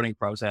onboarding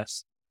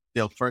process,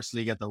 they'll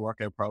firstly get the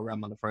workout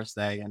program on the first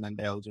day, and then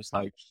they'll just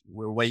like,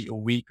 we'll wait a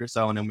week or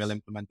so and then we'll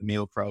implement the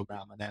meal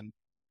program. And then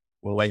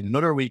we'll wait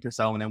another week or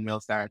so and then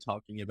we'll start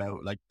talking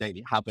about like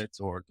daily habits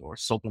or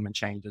supplement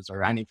changes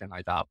or anything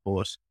like that.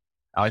 But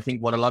I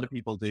think what a lot of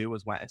people do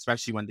is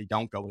especially when they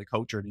don't go with a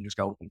coach or they just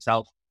go with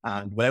themselves.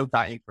 And without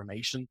that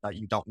information that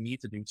you don't need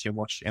to do too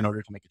much in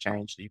order to make a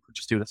change, that you could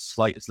just do the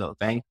slightest little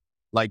thing,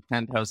 like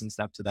 10,000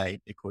 steps a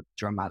day, it could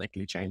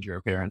dramatically change your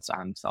appearance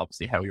and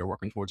obviously how you're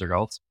working towards your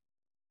goals.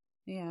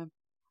 Yeah.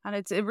 And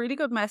it's a really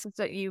good message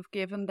that you've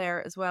given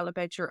there as well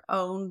about your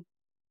own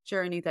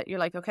journey, that you're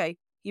like, okay,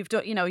 you've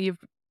done, you know,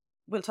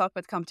 we'll talk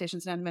about the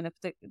competitions in a minute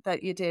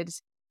that you did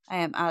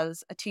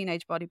as a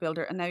teenage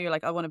bodybuilder. And now you're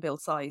like, I want to build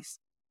size.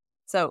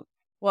 So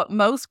what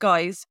most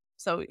guys,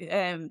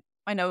 I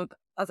know,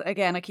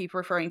 again, I keep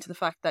referring to the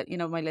fact that, you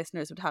know, my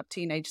listeners would have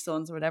teenage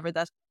sons or whatever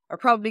that are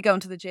probably going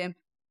to the gym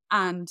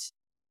and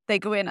they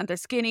go in and they're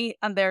skinny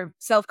and they're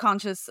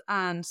self-conscious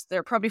and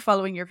they're probably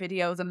following your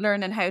videos and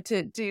learning how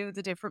to do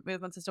the different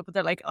movements and stuff. But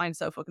they're like, I'm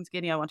so fucking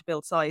skinny, I want to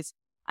build size.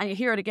 And you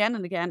hear it again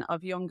and again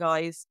of young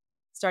guys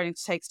starting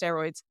to take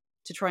steroids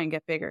to try and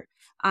get bigger.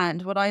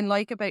 And what I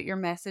like about your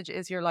message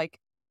is you're like,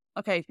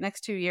 okay,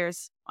 next 2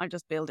 years, I'm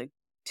just building.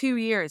 2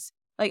 years.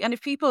 Like, and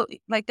if people,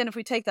 like, then if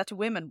we take that to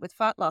women with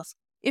fat loss,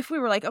 if we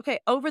were like, okay,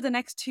 over the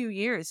next 2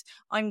 years,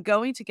 I'm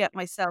going to get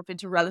myself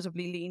into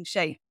relatively lean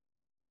shape.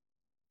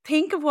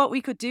 Think of what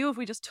we could do if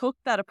we just took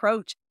that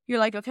approach. You're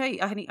like, okay,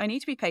 I need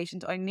to be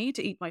patient. I need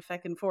to eat my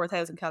fucking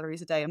 4,000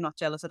 calories a day. I'm not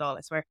jealous at all,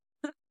 I swear.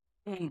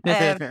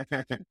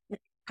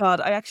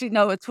 God, I actually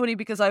know it's funny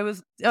because I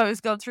was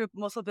going through a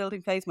muscle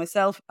building phase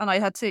myself and I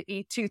had to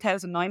eat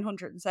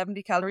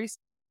 2,970 calories.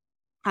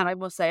 And I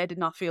must say I did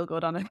not feel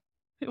good on it.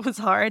 It was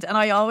hard. And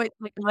I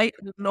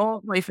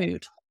love my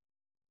food.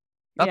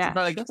 Yeah.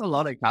 That's a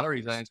lot of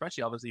calories, and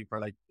especially obviously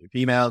for like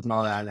females and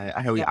all that,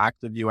 and how Yeah.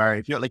 active you are.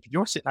 If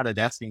you're sitting at a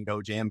desk and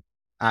go gym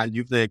and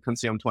you've to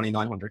consume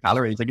 2,900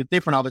 calories, like it's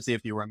different obviously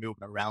if you were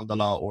moving around a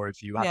lot or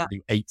if you had Yeah. to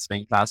do 8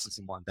 spin classes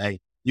in one day.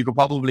 You could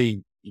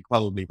probably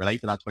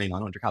relate to that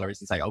 2,900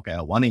 calories and say, okay,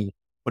 I want to eat.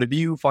 But if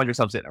you find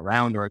yourself sitting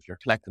around, or if you're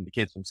collecting the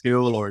kids from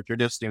school, or if you're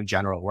just doing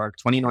general work,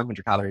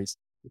 2,900 calories,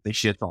 they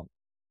shit on.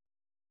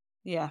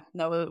 Yeah.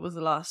 No, it was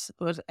a lot.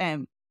 But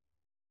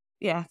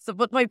yeah. So,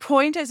 but my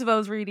point, I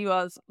suppose, really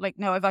was like,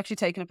 no, I've actually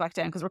taken it back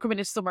down because we're coming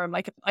into summer. I'm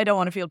like, I don't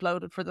want to feel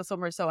bloated for the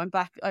summer. So I'm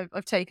back.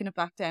 I've taken it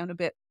back down a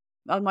bit.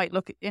 I might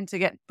look into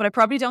it, but I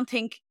probably don't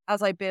think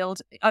as I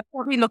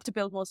probably look to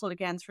build muscle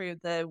again through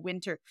the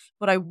winter,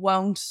 but I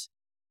won't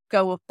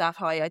go up that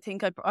high. I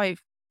think I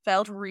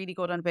felt really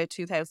good on about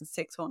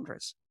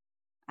 2,600.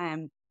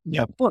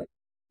 Yeah. But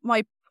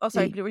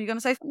sorry, were you going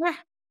to say something?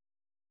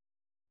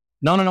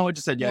 No. I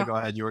just said, yeah, Yeah. go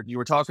ahead. You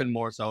were talking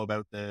more so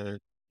about The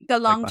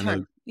like long kind of,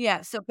 term.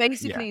 Yeah. So yeah.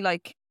 basically,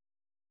 like,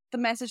 the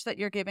message that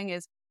you're giving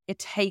is it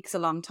takes a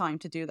long time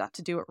to do that,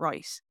 to do it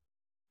right.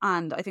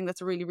 And I think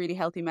that's a really, really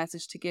healthy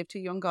message to give to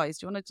young guys.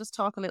 Do you want to just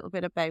talk a little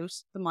bit about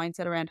the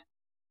mindset around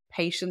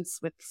patience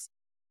with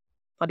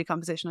body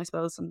composition, I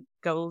suppose, and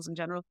goals in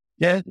general.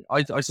 Yeah,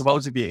 I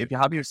suppose if you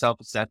have yourself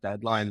a set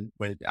deadline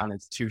with and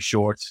it's too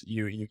short,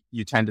 you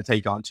tend to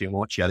take on too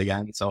much yet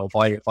again. So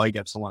if I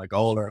give someone a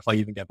goal, or if I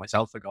even give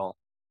myself a goal,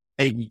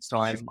 8 weeks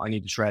time, I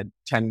need to shred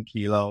 10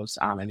 kilos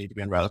and I need to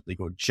be in relatively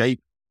good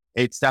shape.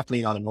 It's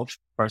definitely not enough,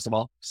 first of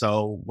all.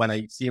 So when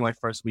I see my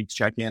first week's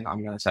check in,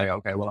 I'm going to say,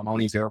 okay, well, I'm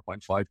only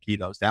 0.5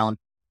 kilos down.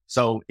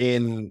 So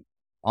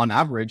on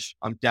average,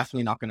 I'm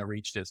definitely not going to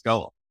reach this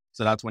goal.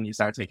 So that's when you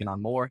start taking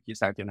on more. You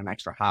start doing an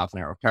extra half an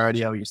hour of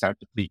cardio. You start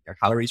to deplete your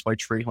calories by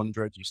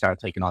 300. You start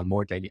taking on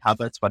more daily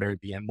habits, whether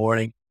it be in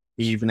morning,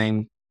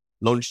 evening,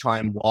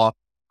 lunchtime, walk,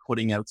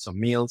 cutting out some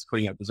meals,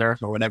 cutting out dessert,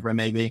 or whatever it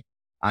may be.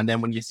 And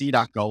then when you see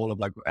that goal of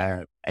like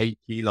 8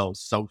 kilos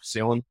so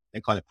soon,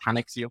 it kind of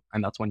panics you.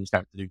 And that's when you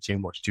start to do too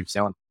much too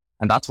soon.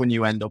 And that's when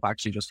you end up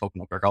actually just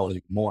fucking up your goal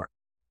even more.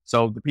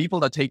 So the people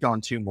that take on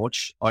too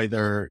much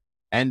either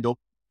end up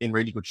in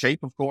really good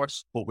shape, of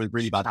course, but with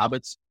really bad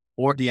habits,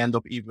 or they end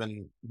up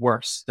even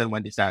worse than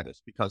when they started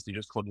because they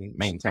just couldn't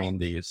maintain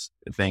these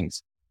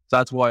things. So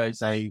that's why I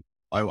say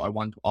I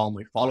want all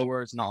my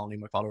followers, not only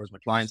my followers, my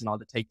clients and all,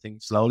 to take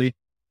things slowly.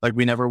 Like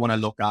we never want to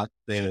look at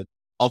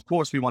of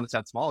course we want to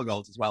set small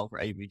goals as well for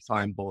 8 weeks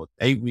time, but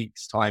 8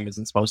 weeks time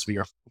isn't supposed to be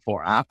your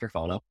before after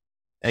photo.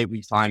 8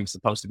 weeks time is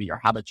supposed to be your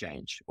habit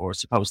change, or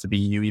supposed to be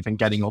you even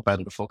getting up out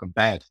of the fucking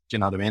bed. Do you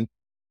know what I mean?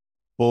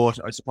 But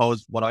I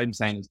suppose what I'm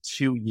saying is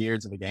 2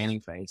 years of a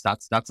gaining phase.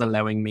 That's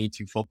allowing me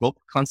to fuck up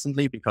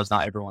constantly because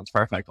not everyone's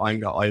perfect.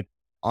 I've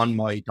on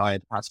my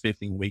diet the past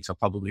 15 weeks, I've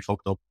probably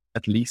fucked up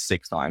at least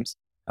 6 times.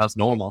 That's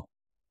normal.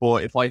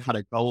 But if I had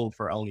a goal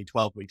for only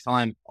 12 weeks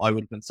time, I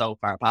would have been so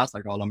far past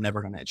that goal, I'm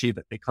never going to achieve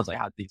it because I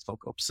had these fuck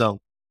ups. So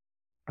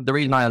the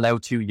reason I allow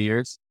 2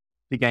 years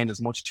to gain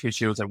as much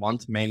tissue as I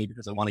want, mainly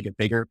because I want to get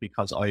bigger,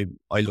 because I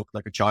look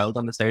like a child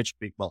on the stage.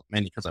 Well,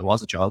 mainly because I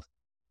was a child.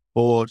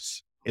 But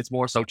it's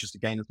more so just to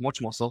gain as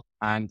much muscle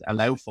and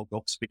allow fuck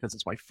ups because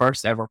it's my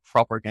first ever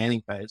proper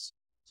gaining phase.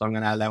 So I'm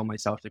going to allow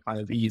myself to kind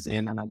of ease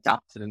in and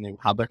adapt to the new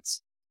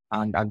habits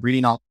and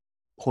really not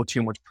put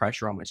too much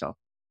pressure on myself.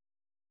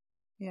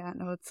 Yeah,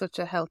 no, it's such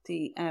a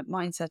healthy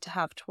mindset to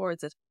have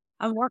towards it.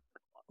 And what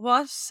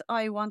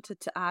I wanted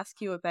to ask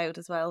you about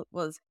as well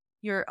was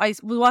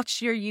we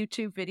watched your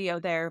YouTube video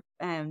there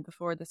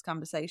before this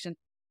conversation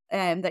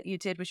that you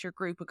did with your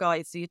group of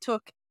guys.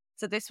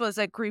 So this was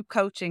a group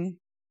coaching.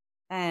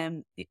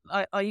 I'm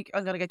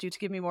going to get you to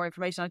give me more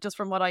information. Just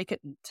from what I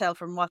could tell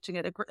from watching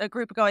it, a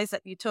group of guys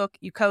that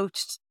you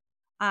coached,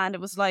 and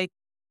it was like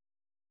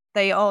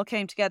they all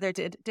came together,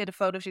 did a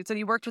photo shoot. So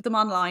you worked with them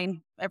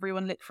online.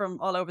 Everyone from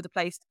all over the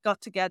place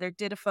got together,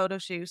 did a photo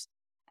shoot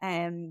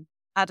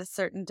at a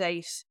certain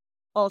date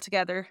all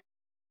together.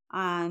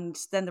 And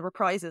then there were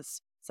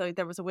prizes. So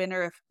there was a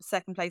winner, a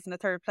second place and a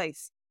third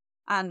place.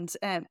 And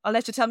I'll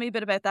let you tell me a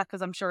bit about that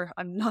because I'm sure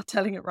I'm not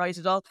telling it right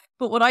at all.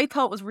 But what I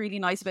thought was really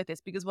nice about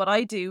this, because what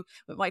I do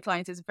with my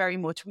clients is very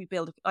much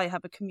I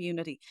have a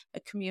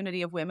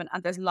community of women.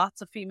 And there's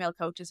lots of female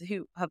coaches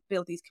who have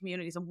built these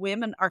communities. And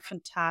women are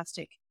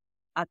fantastic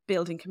at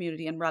building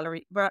community and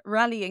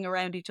rallying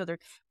around each other.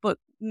 But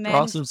They're men,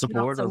 also not so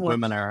supportive, much.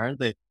 women are, aren't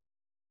they?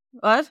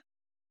 What?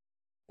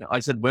 I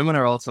said women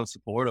are also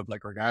supportive,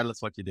 like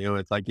regardless what you do.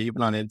 It's like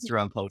even on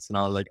Instagram posts and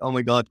all, like, oh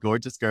my God,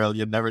 gorgeous girl.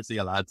 You'd never see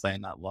a lad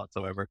saying that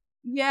whatsoever.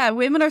 Yeah,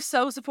 women are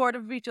so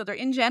supportive of each other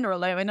in general.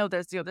 Now, I know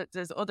there's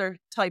other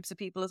types of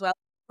people as well.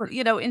 But,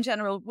 in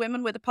general,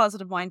 women with a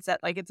positive mindset,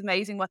 like it's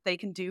amazing what they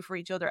can do for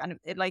each other, and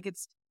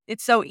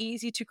it's so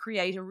easy to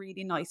create a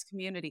really nice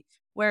community.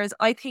 Whereas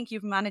I think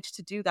you've managed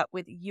to do that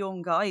with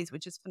young guys,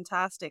 which is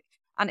fantastic,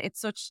 and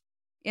it's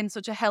in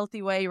such a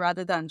healthy way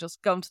rather than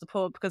just going to the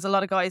pub, because a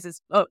lot of guys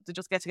they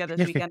just get together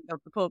this weekend and go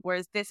to the pub.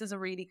 Whereas this is a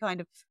really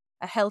kind of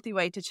a healthy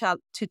way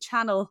to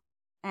channel,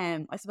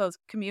 I suppose,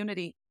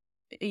 community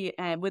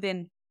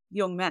within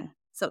young men.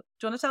 So do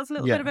you want to tell us a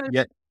little Yeah, bit about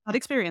yeah, that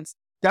experience?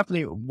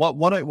 definitely.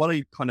 What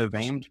I kind of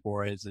aimed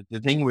for is the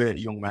thing with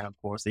young men, of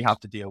course, they have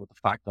to deal with the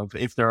fact of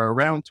if they're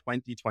around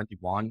 20,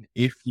 21,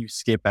 if you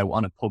skip out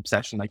on a pub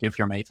session, like if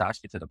your mates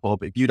ask you to the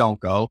pub, if you don't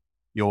go,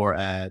 you're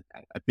a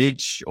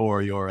bitch,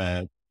 or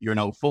you're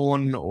no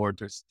fun, or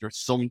there's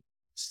some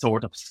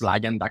sort of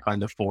slagging that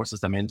kind of forces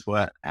them into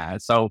it.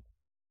 So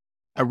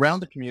around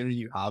the community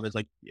you have is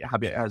like,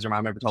 has your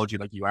mom ever told you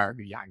like you are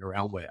who you hang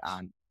around with?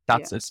 And Yeah.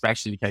 that's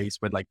especially the case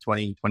with like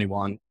 20,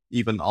 21,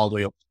 even all the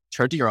way up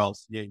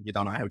 30-year-olds. You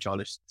don't know how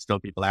childish still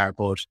people are,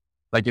 but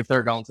like if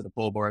they're going to the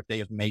pub, or if they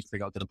have mates to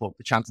go to the pub,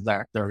 the chances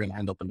are they're going to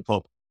end up in the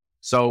pub.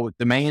 So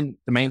the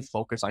main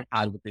focus I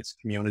had with this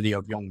community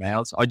of young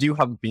males, I do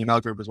have a female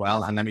group as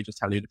well. And let me just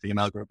tell you, the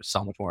female group is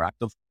so much more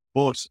active,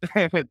 but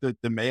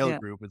the male Yeah.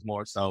 group is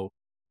more so,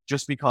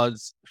 just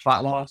because fat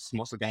loss,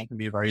 muscle gain can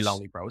be a very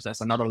lonely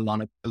process, and not a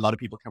lot of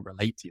people can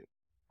relate to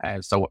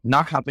you. So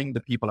not having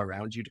the people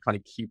around you to kind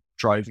of keep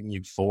driving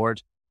you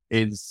forward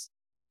is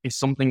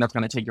something that's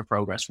going to take your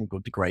progress from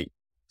good to great.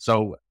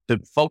 So the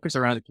focus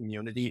around the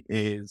community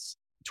is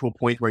to a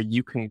point where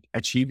you can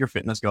achieve your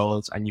fitness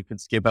goals and you can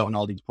skip out on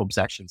all these pub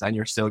sections, and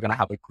you're still going to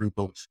have a group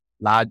of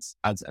lads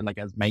as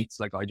mates,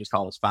 like I just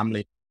call us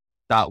family,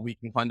 that we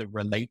can kind of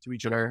relate to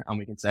each other and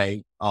we can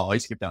say, oh, I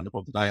skipped down the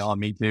pub tonight. Oh,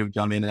 me too. Do you know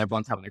what I mean? And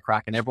everyone's having a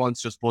crack and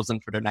everyone's just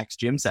buzzing for their next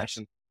gym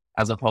session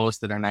as opposed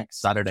to their next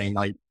Saturday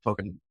night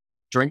fucking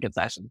drinking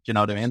session. Do you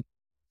know what I mean?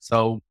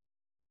 So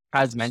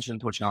as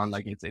mentioned, touching on,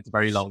 like it's a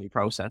very lonely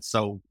process.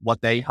 So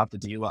what they have to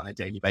deal with on a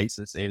daily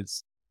basis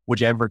is, would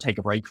you ever take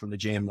a break from the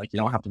gym? Like, you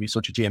don't have to be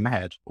such a gym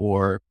head,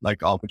 or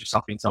like, oh, would you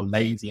stop being so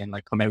lazy and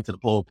like come out to the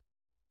pub?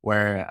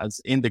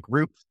 Whereas in the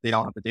group, they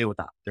don't have to deal with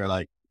that. They're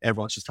like,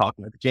 everyone's just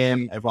talking about the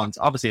gym. Everyone's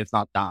obviously it's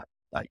not that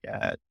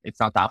it's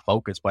not that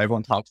focused, but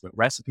everyone talks about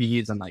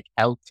recipes and like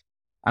health.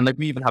 And like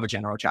we even have a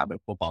general chat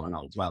about football and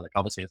all as well. Like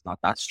obviously it's not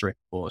that strict,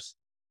 but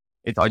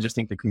I just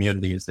think the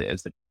community is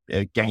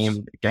the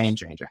game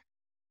changer.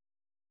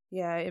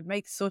 Yeah, it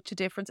makes such a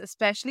difference,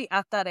 especially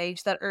at that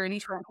age, that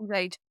early 20s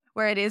age,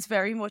 where it is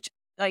very much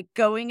like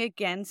going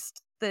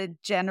against the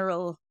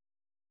general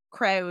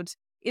crowd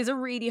is a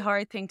really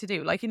hard thing to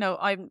do. Like,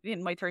 I'm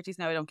in my 30s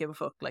now, I don't give a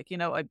fuck. Like,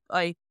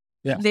 I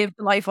Yeah. live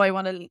the life I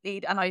want to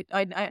lead, and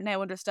I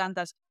now understand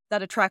that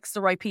that attracts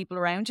the right people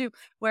around you.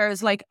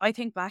 Whereas, like, I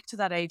think back to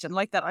that age, and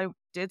like that, I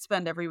did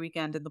spend every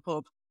weekend in the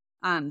pub,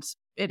 and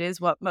it is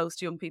what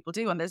most young people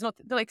do. And there's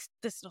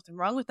nothing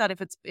wrong with that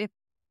if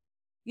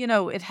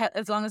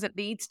as long as it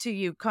leads to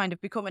you kind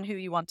of becoming who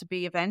you want to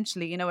be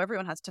eventually.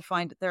 Everyone has to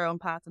find their own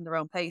path and their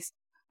own pace.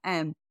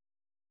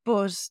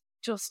 But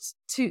just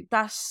to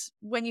that,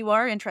 when you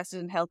are interested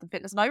in health and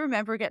fitness, and I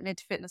remember getting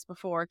into fitness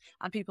before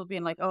and people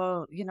being like,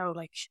 oh,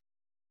 like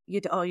you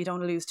don't want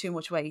to lose too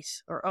much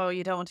weight, or oh,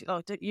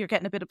 you're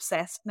getting a bit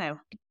obsessed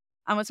now.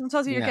 And when someone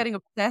tells you you're Yeah. getting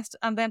obsessed,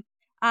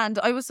 and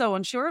I was so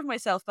unsure of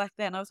myself back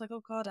then. I was like,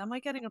 oh God, am I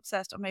getting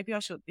obsessed? Or maybe I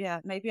should,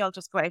 maybe I'll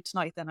just go out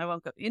tonight, then I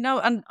won't go,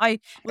 and I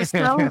was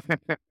so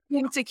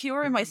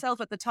insecure in myself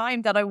at the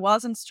time that I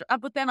wasn't,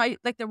 but then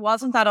there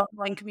wasn't that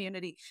online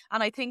community.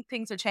 And I think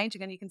things are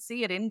changing, and you can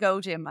see it in Go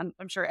Gym. And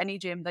I'm sure any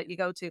gym that you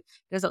go to,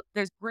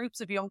 there's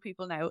groups of young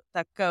people now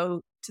that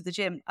go to the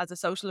gym as a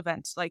social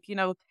event. Like,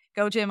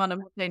 Go Gym on a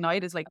Monday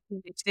night is like,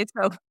 it's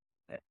so.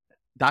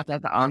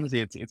 That honestly,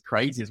 it's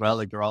crazy as well.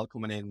 Like they're all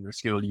coming in their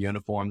school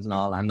uniforms and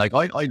all, and like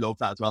I love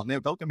that as well. Now,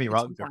 don't get me It's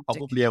wrong, they're fantastic.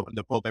 probably out in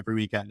the pub every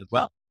weekend as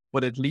well,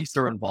 but at least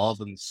they're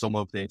involved in some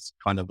of this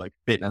kind of like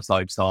fitness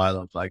lifestyle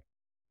of like,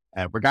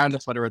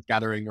 regardless whether it's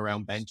gathering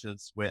around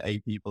benches with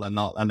 8 people and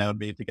not allowed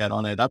me to get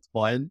on it, that's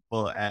fine.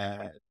 But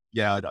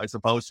yeah, I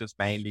suppose just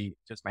mainly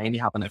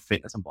having a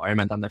fitness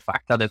environment and the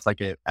fact that it's like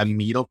a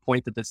meetup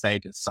point at this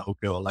stage is so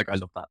cool. Like I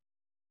love that.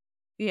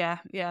 Yeah,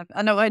 yeah.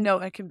 I know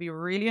it can be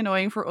really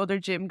annoying for other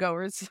gym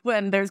goers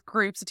when there's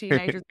groups of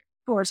teenagers.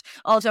 Of course,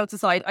 all jokes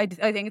aside, I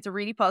think it's a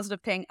really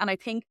positive thing. And I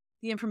think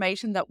the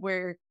information that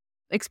we're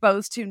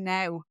exposed to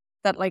now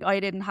that like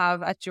I didn't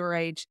have at your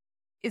age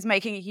is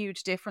making a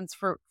huge difference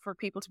for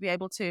people to be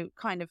able to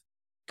kind of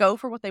go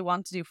for what they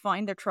want to do,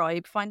 find their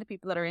tribe, find the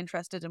people that are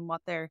interested in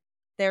what they're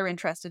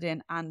interested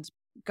in, and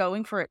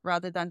going for it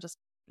rather than just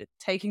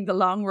taking the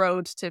long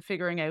road to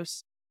figuring out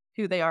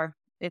who they are.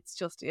 It's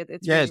just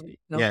it's Yeah, really, really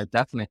cool. yeah,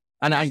 definitely.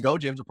 And Go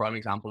Gym's a prime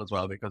example as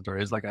well because there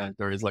is like a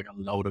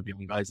load of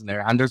young guys in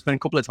there. And there's been a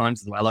couple of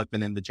times as well I've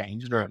been in the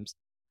changing rooms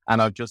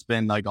and I've just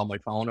been like on my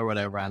phone or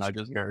whatever and I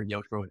just hear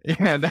yo through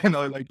it. And then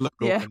I like look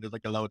up Yeah. and there's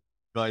like a load of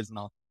guys and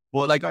all.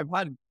 But like I've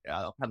had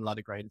a lot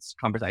of great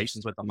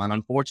conversations with them. And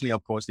unfortunately,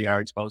 of course, they are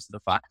exposed to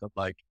the fact of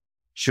like,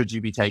 should you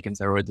be taking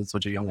steroids at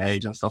such a young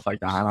age and stuff like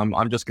that. And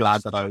I'm just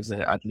glad that I was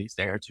at least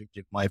there to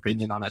give my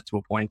opinion on it to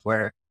a point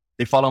where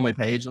they follow my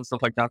page and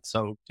stuff like that.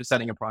 So just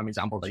setting a prime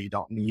example that you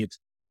don't need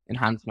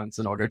enhancements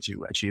in order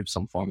to achieve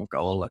some form of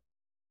goal. Like,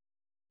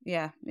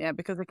 Yeah, yeah,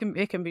 because it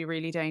can be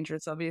really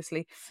dangerous,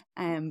 obviously.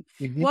 Mhm.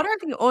 What are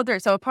the other,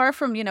 so apart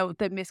from,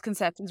 the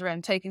misconceptions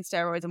around taking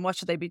steroids and what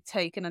should they be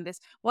taking and this,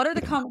 what are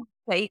the common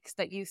mistakes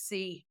that you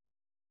see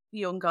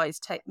young guys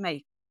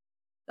make?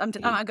 I'm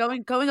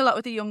going a lot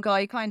with the young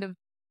guy kind of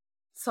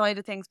side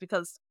of things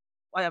because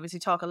I obviously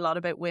talk a lot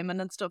about women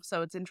and stuff,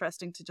 so it's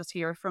interesting to just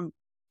hear from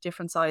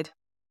different side.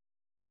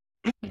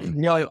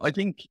 Yeah, I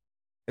think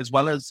as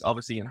well as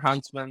obviously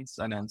enhancements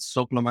and then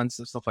supplements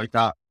and stuff like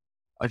that,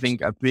 I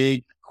think a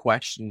big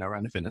question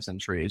around the fitness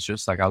industry is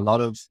just like a lot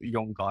of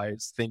young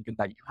guys thinking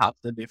that you have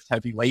to lift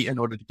heavy weight in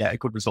order to get a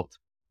good result.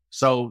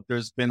 So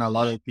there's been a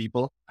lot of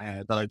people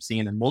that I've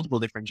seen in multiple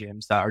different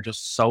gyms that are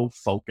just so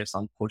focused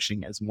on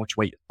pushing as much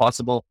weight as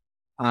possible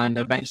and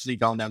eventually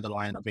going down the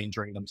line of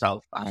injuring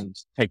themselves and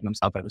taking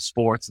themselves out of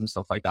sports and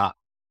stuff like that.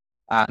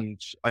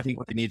 And I think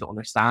what they need to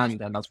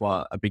understand, and that's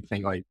what a big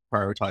thing I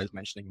prioritize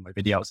mentioning in my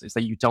videos, is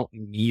that you don't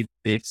need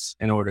this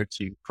in order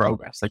to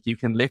progress. Like you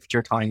can lift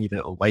your tiny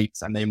little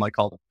weights and they might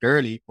call them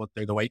girly, but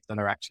they're the weights that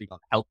are actually going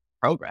to help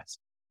progress.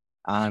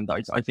 And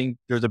I think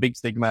there's a big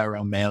stigma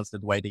around males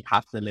that the way they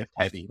have to lift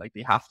heavy, like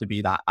they have to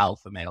be that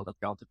alpha male that's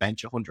going to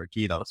bench 100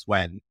 kilos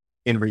when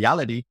in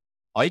reality,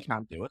 I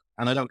can't do it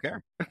and I don't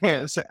care.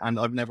 And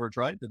I've never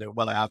tried to do it.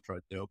 Well, I have tried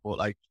to do it, but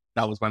like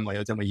that was when I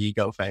was in my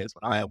ego phase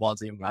when I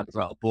was even mad as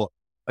well. But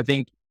I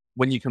think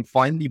when you can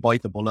finally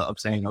bite the bullet of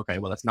saying, okay,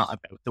 well, it's not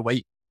about the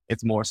weight.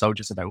 It's more so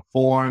just about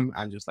form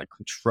and just like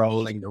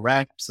controlling the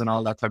reps and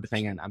all that type of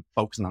thing and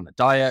focusing on the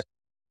diet.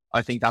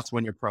 I think that's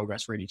when your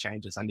progress really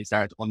changes and you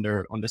start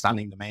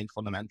understanding the main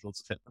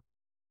fundamentals of fitness.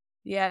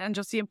 Yeah, and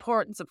just the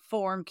importance of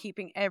form,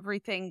 keeping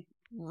everything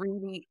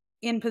really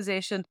in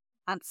position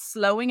and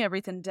slowing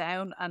everything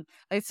down. And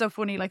it's so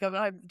funny, like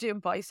I'm doing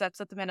biceps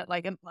at the minute,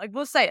 like, and I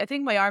will say, I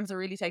think my arms are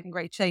really taking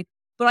great shape,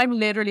 but I'm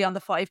literally on the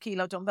 5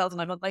 kilo dumbbells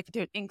and I'm like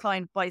doing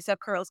incline bicep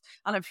curls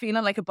and I'm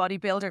feeling like a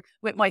bodybuilder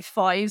with my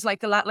fives,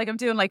 like like I'm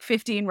doing like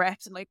 15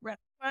 reps and like rep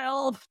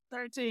 12,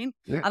 13.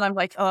 Yeah. And I'm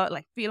like,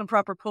 like feeling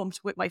proper pumped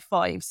with my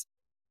fives.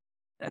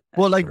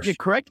 Well, like,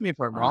 correct me if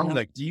I'm wrong.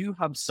 Like, do you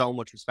have so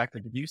much respect?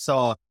 Like, if you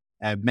saw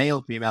a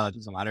male, female, it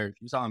doesn't matter.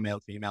 If you saw a male,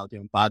 female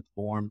doing bad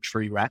form,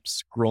 3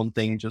 reps,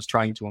 grunting, just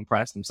trying to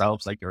impress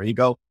themselves, like your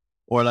ego,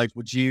 or like,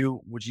 would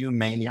you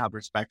mainly have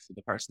respect for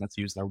the person that's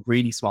using a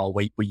really small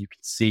weight, but you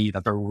can see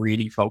that they're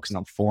really focusing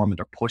on form and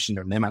they're pushing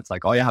their limits?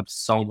 Like, I have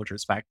so much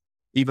respect,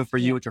 even for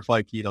Yeah. you with your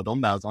 5 kilo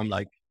dumbbells. I'm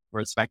like,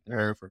 respect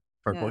her for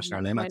Yeah. pushing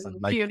her My limits and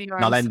little like puny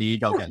not arms. letting the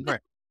ego get in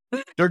there.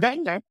 They're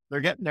getting there.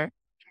 They're getting there.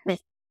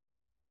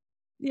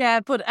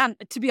 Yeah, but and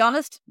to be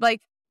honest,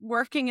 like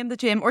working in the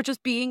gym or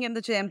just being in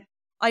the gym,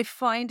 I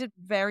find it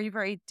very,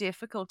 very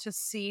difficult to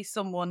see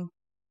someone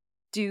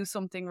do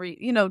something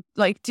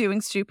like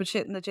doing stupid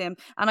shit in the gym.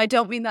 And I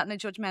don't mean that in a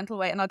judgmental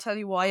way. And I'll tell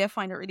you why I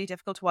find it really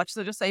difficult to watch.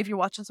 So just say if you're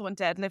watching someone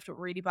deadlift with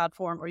really bad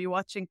form, or you're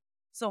watching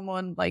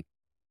someone like,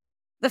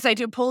 let's say,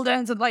 do pull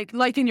downs and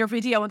like in your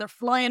video and they're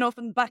flying up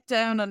and back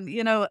down and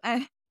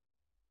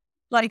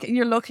like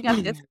you're looking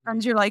at it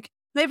and you're like,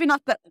 maybe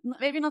not the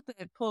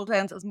pull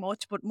downs as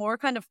much, but more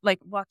kind of like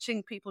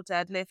watching people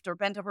deadlift or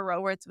bent over row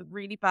where it's a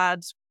really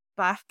bad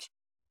back.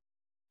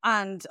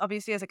 And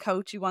obviously as a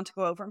coach, you want to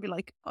go over and be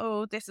like,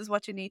 oh, this is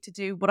what you need to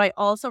do. But I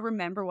also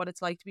remember what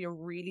it's like to be a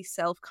really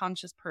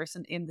self-conscious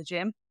person in the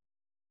gym.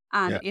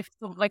 And Yeah.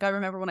 like, I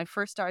remember when I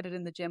first started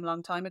in the gym a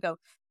long time ago,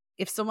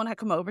 if someone had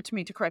come over to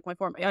me to correct my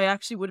form, I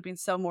actually would have been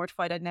so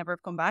mortified I'd never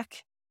have come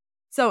back.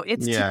 So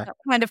it's Yeah.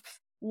 kind of,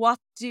 what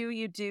do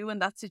you do in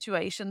that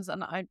situations?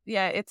 And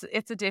yeah, it's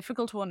a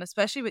difficult one,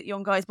 especially with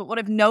young guys. But what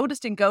I've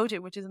noticed in Goju,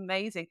 which is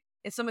amazing,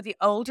 is some of the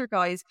older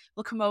guys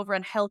will come over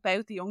and help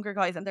out the younger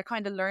guys, and they're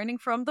kind of learning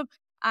from them.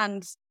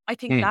 And I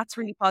think Mm. that's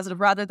really positive,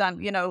 rather than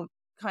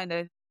kind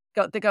of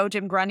go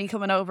gym granny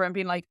coming over and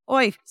being like,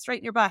 "Oi,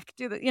 straighten your back,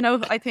 do the,"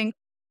 I think.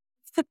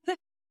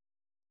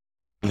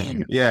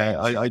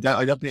 Yeah, I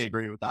definitely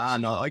agree with that,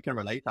 and I can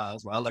relate that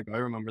as well. Like, I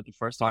remember the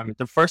first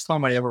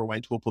time I ever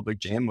went to a public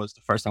gym was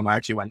the first time I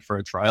actually went for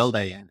a trial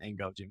day in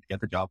Go Gym to get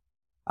the job.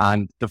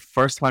 And the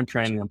first time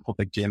training in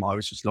public gym, I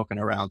was just looking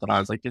around and I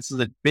was like, this is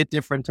a bit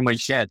different to my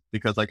shed,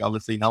 because like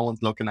obviously no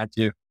one's looking at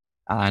you.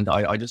 And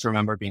I just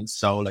remember being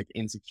so like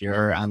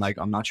insecure and like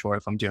I'm not sure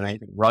if I'm doing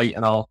anything right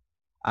and all.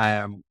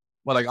 Um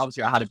well, like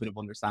obviously I had a bit of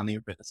understanding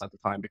of fitness at the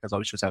time because I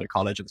was just out of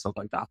college and stuff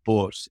like that.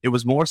 But it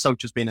was more so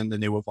just being in the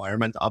new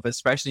environment of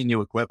especially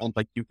new equipment.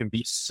 Like, you can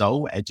be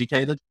so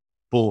educated.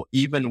 But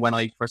even when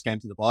I first came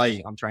to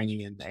Dubai, I'm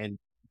training in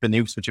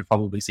Benoos, which you've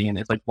probably seen.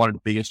 It's like one of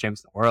the biggest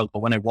gyms in the world.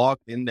 But when I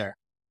walked in there,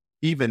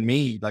 even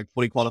me, like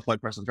fully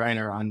qualified personal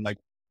trainer and like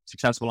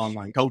successful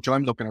online coach,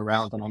 I'm looking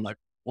around and I'm like,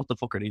 what the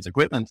fuck are these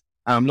equipment?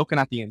 And I'm looking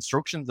at the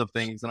instructions of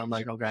things and I'm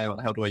like, okay, well,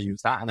 how do I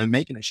use that? And I'm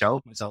making a show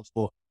of myself.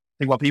 But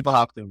I think what people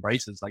have to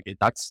embrace is like,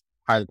 that's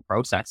part of the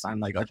process. And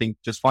like, I think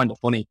just find it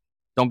funny.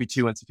 Don't be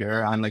too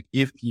insecure. And like,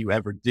 if you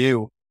ever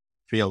do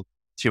feel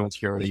too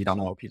insecure that you don't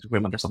know a piece of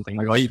equipment or something,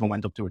 like I even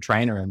went up to a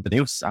trainer in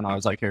Benoos and I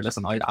was like, here,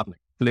 listen, I haven't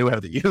a clue how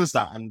to use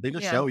that. And they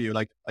just Yeah. show you.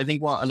 Like, I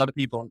think what a lot of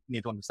people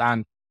need to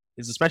understand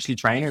is, especially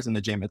trainers in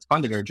the gym, it's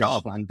kind of their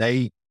job. And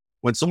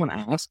when someone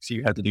asks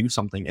you how to do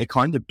something, it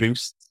kind of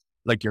boosts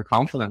like your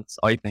confidence.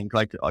 I think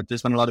like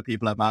there's been a lot of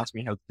people have asked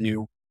me how to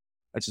do,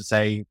 let's just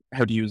say,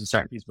 how to use a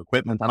certain piece of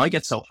equipment. And I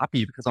get so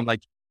happy because I'm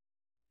like,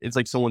 it's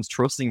like someone's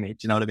trusting me. Do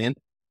you know what I mean?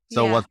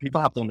 So Yeah. what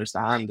people have to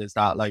understand is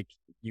that like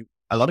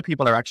a lot of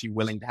people are actually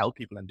willing to help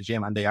people in the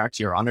gym and they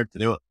actually are honored to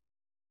do it.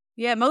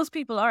 Yeah, most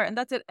people are, and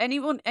that's it.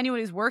 Anyone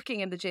who's working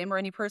in the gym or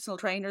any personal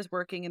trainers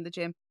working in the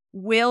gym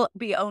will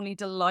be only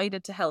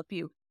delighted to help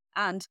you.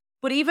 And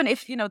but even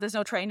if there's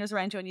no trainers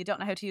around you and you don't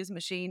know how to use a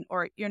machine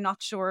or you're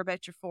not sure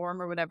about your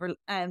form or whatever,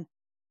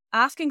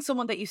 asking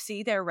someone that you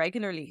see there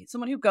regularly,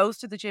 someone who goes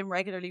to the gym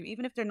regularly,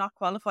 even if they're not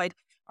qualified,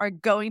 are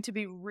going to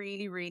be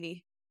really,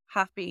 really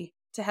happy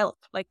to help.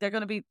 Like, they're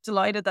going to be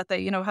delighted that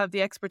they have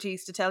the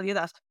expertise to tell you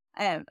that.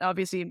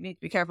 Obviously, you need to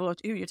be careful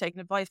who you're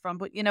taking advice from,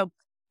 but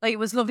like, it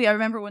was lovely. I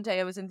remember one day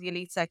I was in the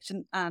elite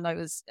section and I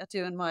was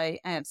doing my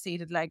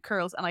seated leg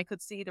curls, and I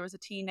could see there was a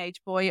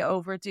teenage boy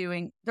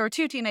there were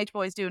two teenage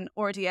boys doing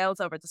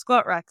RDLs over the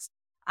squat racks.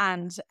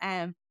 And,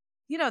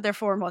 their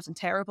form wasn't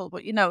terrible,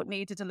 but, it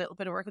needed a little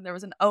bit of work. And there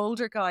was an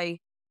older guy,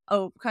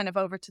 kind of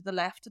over to the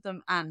left of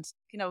them. And,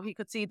 he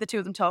could see the two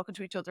of them talking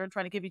to each other and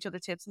trying to give each other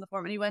tips in the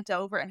form. And he went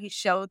over and he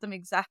showed them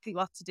exactly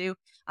what to do.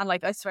 And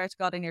like, I swear to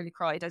God, I nearly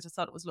cried. I just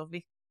thought it was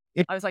lovely.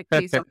 I was like,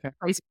 please don't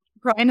cry.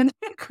 Crying, and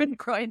I couldn't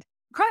cry.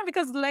 Crying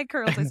because of the leg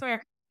curls, I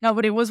swear. No,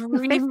 but it was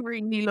really,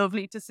 really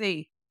lovely to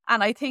see.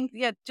 And I think,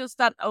 yeah, just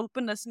that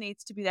openness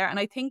needs to be there. And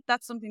I think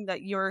that's something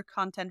that your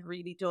content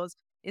really does,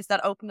 is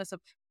that openness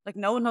of Like,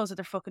 no one knows what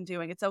they're fucking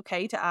doing. It's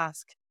okay to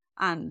ask.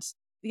 And,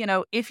 you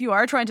know, if you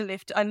are trying to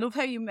lift, I love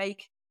how you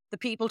make the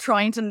people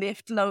trying to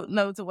lift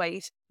loads of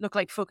weight look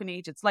like fucking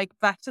idiots. Like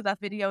back to that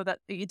video that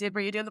you did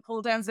where you're doing the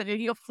pull downs and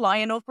you're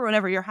flying up or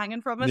whatever, you're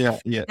hanging from it. Yeah,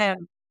 yeah.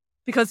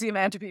 Because the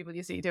amount of people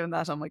you see doing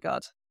that, oh my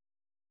God.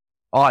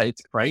 Oh,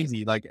 it's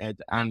crazy. Like,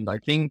 and I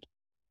think,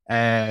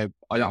 I'm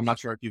not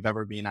sure if you've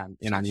ever been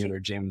in any other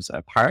gyms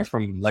apart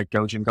from like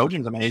Go Gym. Go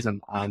Gym's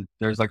amazing, and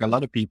there's like a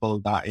lot of people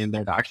that in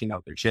there that actually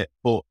know their shit.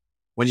 But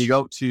when you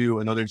go to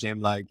another gym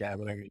like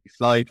whether it be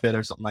Fly Fit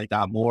or something like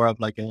that, more of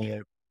like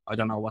a, I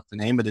don't know what the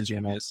name of the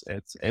gym is.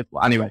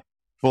 Anyway.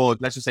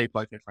 But let's just say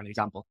Fly Fit for an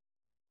example.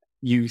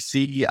 You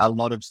see a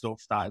lot of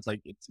stuff that it's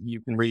like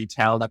you can really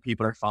tell that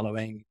people are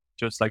following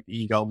just like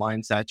the ego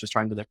mindset, just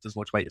trying to lift as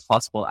much weight as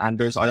possible. And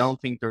I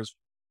don't think there's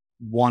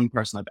one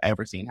person I've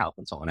ever seen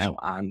helping someone out.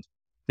 And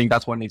I think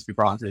that's what needs to be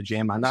brought into the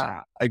gym. And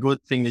a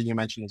good thing that you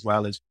mentioned as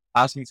well is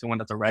asking someone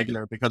that's a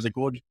regular, because a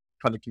good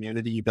kind of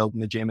community you build in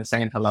the gym is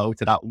saying hello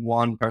to that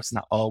one person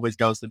that always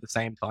goes to the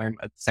same time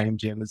at the same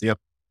gym as you.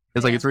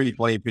 It's like, it's really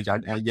funny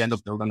because you end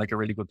up building like a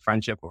really good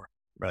friendship or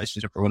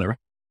relationship or whatever.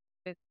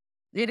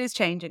 It is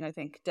changing, I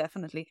think,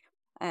 definitely.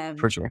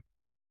 For sure.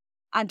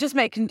 And just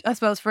making, I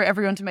suppose, for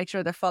everyone to make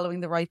sure they're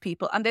following the right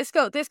people. And this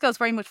goes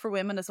very much for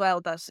women as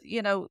well, that,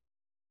 you know,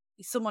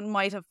 someone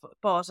might have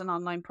bought an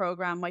online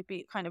program, might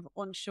be kind of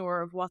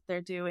unsure of what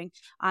they're doing,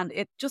 and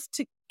it just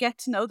to get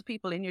to know the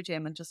people in your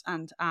gym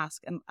and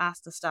ask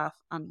the staff,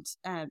 and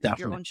if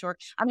you're unsure.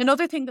 And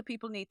another thing that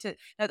people need to,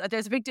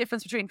 there's a big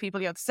difference between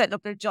people, you know, setting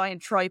up their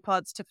giant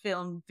tripods to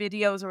film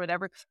videos or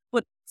whatever,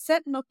 but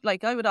setting up,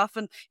 like I would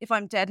often, if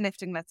I'm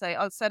deadlifting, let's say,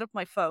 I'll set up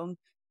my phone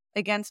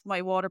against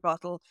my water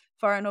bottle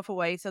far enough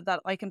away so that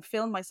I can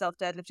film myself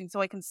deadlifting so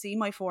I can see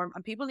my form.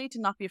 And people need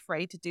to not be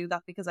afraid to do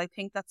that, because I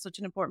think that's such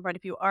an important part.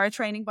 If you are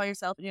training by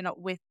yourself and you're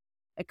not with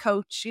a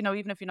coach, you know,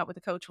 even if you're not with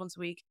a coach once a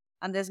week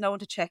and there's no one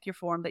to check your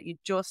form, that you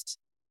just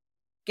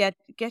get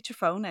your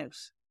phone out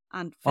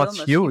and film it's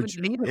it. huge.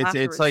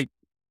 It's like,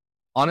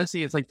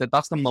 honestly, it's like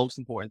that's the most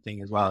important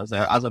thing as well. As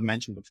I've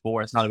mentioned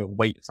before, it's not about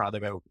weight. It's not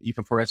about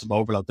even progressive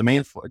overload. The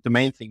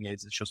main thing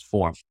is it's just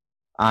form.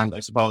 And I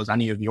suppose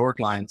any of your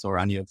clients or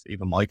any of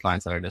even my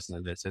clients that are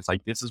listening to this, it's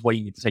like, this is why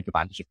you need to take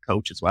advantage of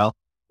coach as well.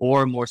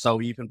 Or more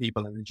so, even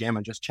people in the gym,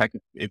 and just check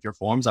if your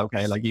form's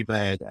okay. Like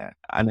even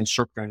an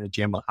instructor in the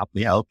gym will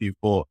happily help you.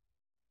 But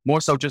more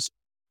so just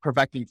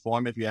perfecting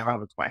form. If you ever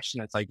have a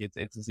question, it's like,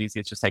 it's as easy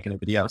as just taking a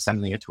video,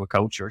 sending it to a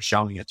coach or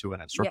showing it to an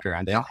instructor,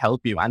 and they'll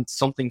help you. And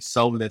something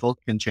so little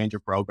can change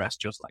your progress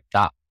just like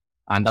that.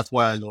 And that's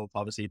why I love,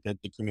 obviously, the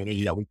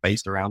community that we've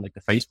based around, like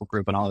the Facebook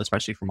group and all,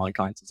 especially for my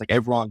clients. It's like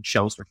everyone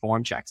shows their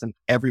form checks, and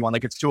everyone,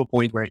 like, it's to a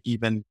point where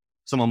even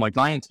some of my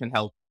clients can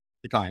help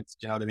the clients.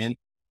 Do you know what I mean?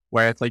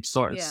 Where it's like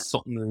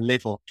something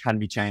little can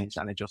be changed,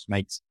 and it just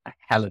makes a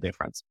hell of a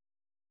difference.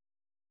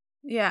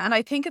 Yeah, and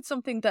I think it's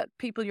something that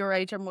people your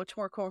age are much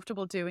more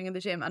comfortable doing in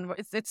the gym. And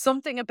it's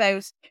something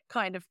about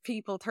kind of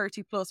people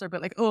 30 plus are a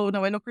bit like, oh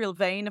no, I look real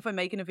vain if I'm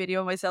making a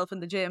video of myself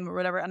in the gym or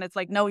whatever. And it's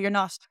like, no, you're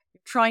not.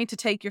 You're trying to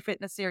take your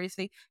fitness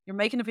seriously. You're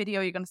making a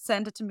video, you're going to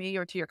send it to me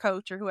or to your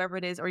coach or whoever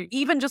it is, or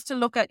even just to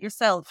look at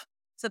yourself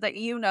so that,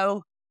 you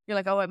know, you're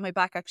like, oh, my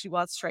back actually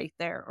was straight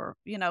there, or,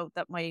 you know,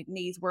 that my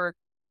knees were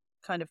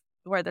kind of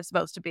where they're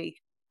supposed to be,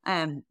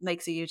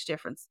 makes a huge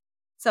difference.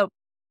 So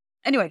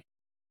anyway,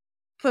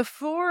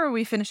 before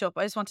we finish up,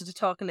 I just wanted to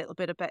talk a little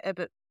bit about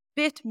a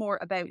bit more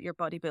about your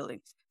bodybuilding.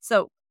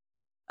 So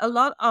a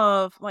lot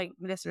of my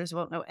listeners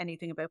won't know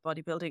anything about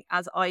bodybuilding,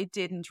 as I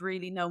didn't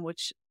really know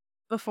much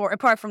before,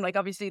 apart from like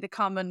obviously the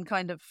common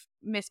kind of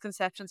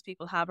misconceptions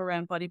people have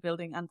around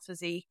bodybuilding and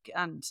physique.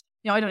 And,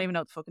 you know, I don't even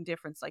know the fucking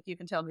difference. Like, you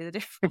can tell me the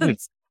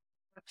difference.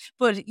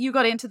 But you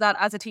got into that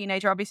as a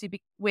teenager,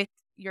 obviously with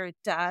your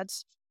dad,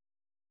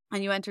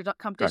 and you entered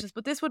competitions. Right.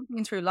 But this would have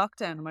been through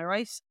lockdown, am I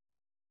right?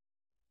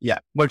 Yeah,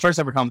 my first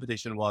ever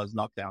competition was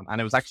lockdown, and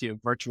it was actually a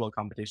virtual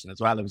competition as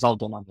well. It was all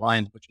done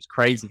online, which was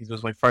crazy because it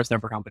was my first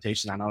ever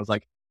competition. And I was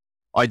like,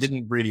 I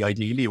didn't really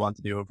ideally want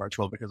to do a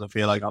virtual because I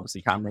feel like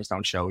obviously cameras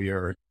don't show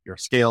your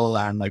skill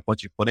and like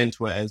what you put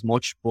into it as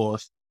much.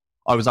 But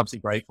I was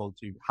absolutely grateful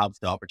to have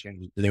the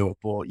opportunity to do it.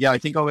 But yeah, I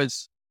think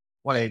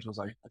what age was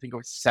I? I think I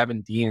was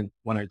 17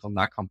 when I done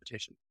that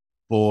competition.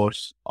 But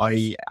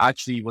I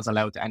actually was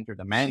allowed to enter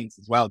the men's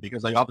as well,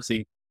 because like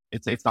obviously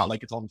it's not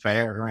like it's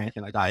unfair or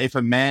anything like that. If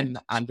a men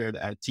entered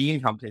a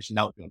teen competition,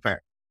 that would be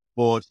unfair.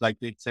 But like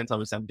since I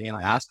was 17,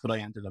 I asked could I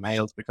enter the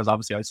males, because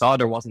obviously I saw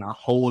there wasn't a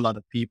whole lot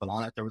of people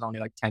on it. There was only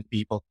like 10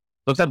 people.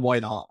 So I said, why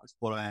not?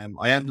 But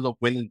I ended up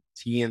winning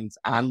teens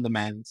and the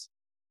men's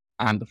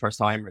and the first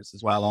timers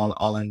as well,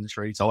 all in the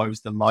street. So I was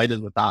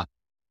delighted with that.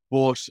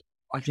 But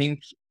I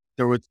think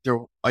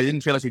I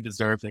didn't feel like I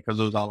deserved it because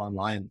it was all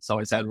online. So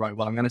I said, right,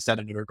 well, I'm going to set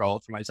a new goal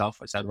for myself.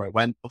 I said,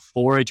 right,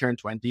 before I turn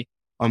 20,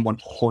 I'm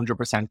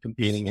 100%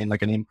 competing in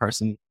like an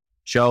in-person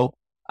show.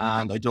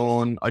 And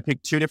I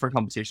picked 2 different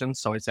competitions.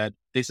 So I said,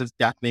 this is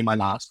definitely my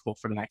last cup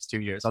for the next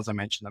 2 years. As I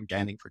mentioned, I'm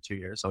gaining for 2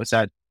 years. So I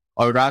said,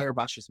 I would rather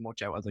bash as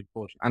much out as I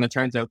could. And it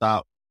turns out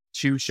that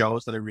 2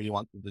 shows that I really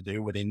wanted to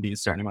do within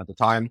these certain amount of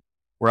time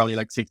were only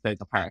like 6 days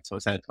apart. So I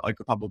said I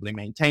could probably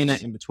maintain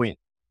it in between.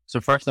 So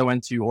first I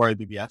went to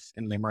RIBBF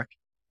in Limerick.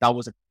 That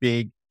was a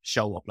big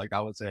show up. Like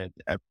that was a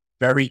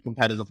very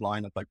competitive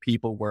lineup. Like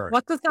people were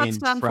What does that in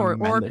stand for? Or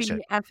tremendous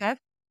shape. BFF?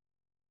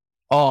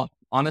 Oh,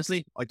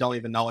 honestly, I don't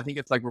even know. I think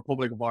it's like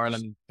Republic of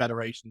Ireland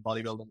Federation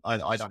Bodybuilding.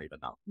 I don't even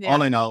know. Yeah.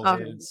 All I know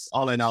is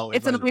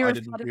It's an I Irish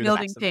didn't do the bodybuilding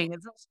best in the thing, world.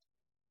 is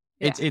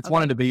it? Yeah. It's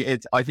one Okay. of the big.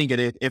 It's I think it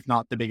is, if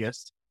not the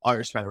biggest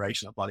Irish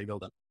federation of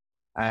bodybuilding.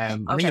 I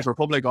think Okay. it's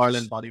Republic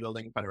Ireland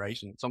Bodybuilding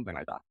Federation, something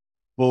like that.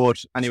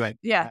 But anyway,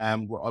 Yeah.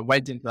 I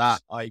went into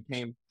that. I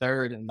came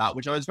third in that,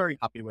 which I was very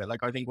happy with.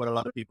 Like I think what a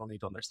lot of people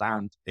need to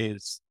understand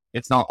is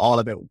it's not all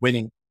about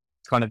winning.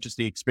 It's kind of just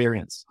the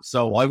experience.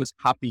 So I was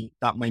happy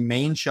that my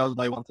main show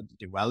that I wanted to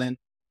do well in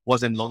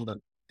was in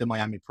London, the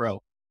Miami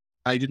Pro.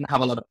 I didn't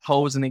have a lot of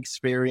posing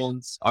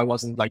experience. I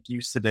wasn't like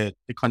used to the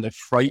kind of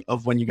fright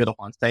of when you get up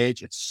on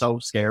stage. It's so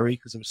scary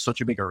because it was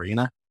such a big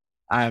arena.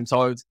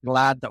 So I was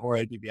glad that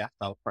RIBBF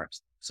fell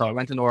first. So I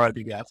went into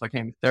RIBBF. I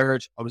came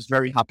third. I was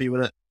very happy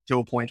with it to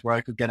a point where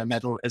I could get a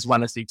medal as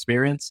well as the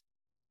experience.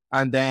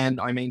 And then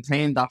I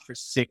maintained that for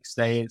 6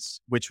 days,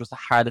 which was the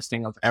hardest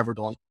thing I've ever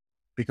done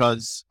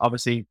because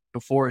obviously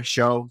before a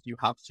show, you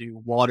have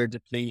to water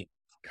deplete,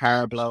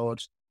 carb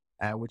load,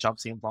 which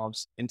obviously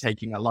involves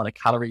intaking a lot of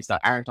calories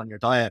that aren't on your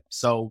diet.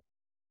 So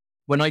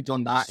when I'd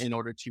done that in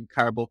order to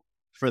carb up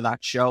for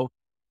that show,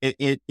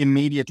 it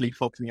immediately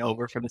fucked me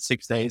over for the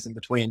 6 days in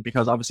between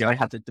because obviously I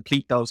had to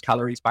deplete those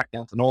calories back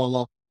down to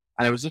normal.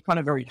 And it was just kind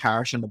of very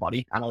harsh on the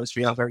body. And I was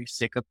feeling very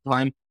sick at the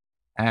time.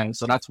 And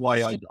so that's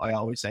why I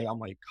always say on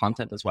my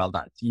content as well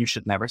that you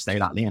should never stay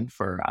that lean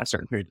for a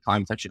certain period of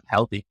time. It's actually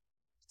healthy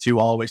to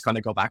always kind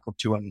of go back up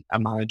to a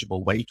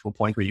manageable weight to a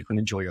point where you can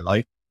enjoy your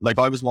life. Like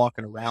I was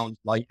walking around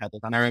lightheaded,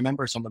 and I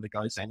remember some of the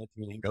guys saying it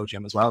to me in Go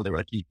Gym as well. They were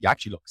like, you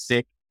actually look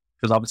sick.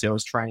 Because obviously I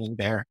was training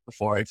there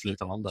before I flew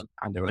to London,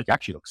 and they were like, you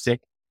actually look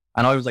sick.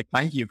 And I was like,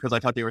 thank you, because I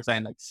thought they were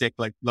saying like sick,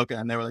 like looking,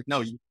 and they were like,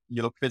 no, you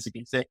look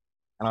physically sick.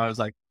 And I was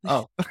like,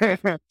 oh. You're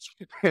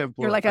But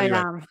like, I anyway,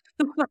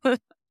 am.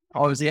 I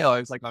was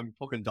like, I'm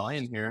fucking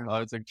dying here.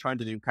 I was like trying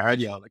to do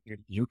cardio, like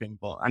nearly puking.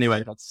 But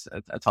anyway, that's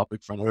a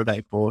topic for another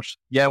day. But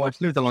yeah, well, I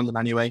flew to London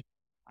anyway.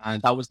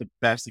 And that was the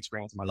best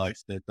experience of my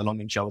life. The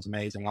London show was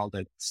amazing. All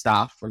the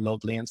staff were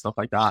lovely and stuff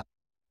like that.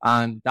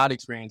 And that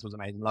experience was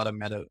amazing.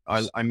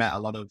 I met a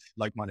lot of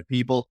like-minded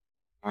people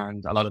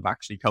and a lot of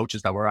actually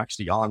coaches that were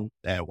actually on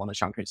one of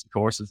Sean Casey's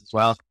courses as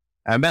well.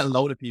 I met a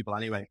load of people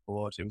anyway,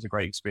 but it was a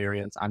great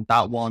experience. And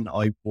that one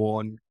I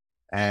won.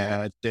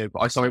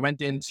 So I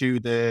went into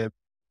the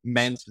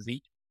men's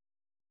physique,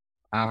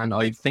 and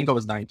I think I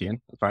was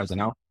 19 as far as I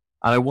know,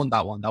 and I won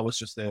that one. That was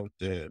just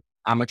the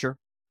amateur.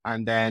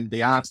 And then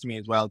they asked me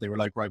as well. They were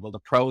like, right, well, the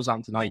pro's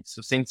on tonight.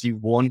 So since you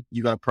won,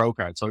 you got a pro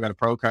card. So I got a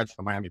pro card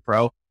for Miami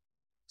Pro.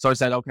 So I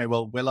said, okay,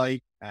 well, will I?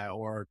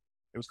 Or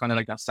it was kind of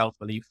like that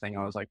self-belief thing.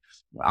 I was like,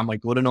 am I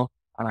good enough?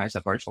 And I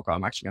said, first, fuck,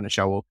 I'm actually going to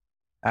show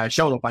up.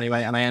 Showed up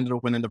anyway, and I ended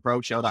up winning the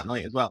pro show that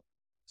night as well.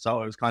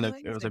 So it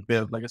was a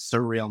bit of like a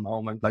surreal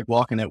moment, like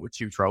walking out with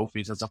 2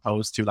 trophies as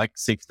opposed to like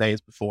 6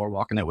 days before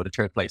walking out with a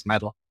 3rd place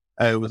medal.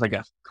 It was like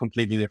a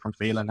completely different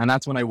feeling. And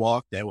that's when I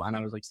walked out and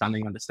I was like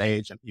standing on the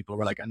stage and people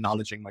were like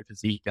acknowledging my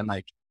physique and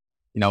like,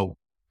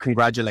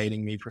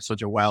 congratulating me for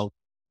such a well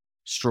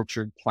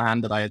structured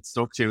plan that I had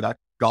stuck to that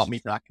got me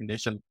to that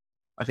condition.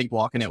 I think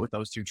walking out with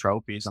those 2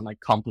 trophies and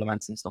like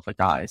compliments and stuff like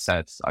that, I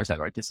said,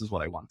 right, this is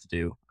what I want to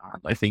do.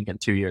 And I think in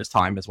 2 years'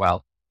 time as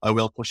well, I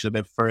will push it a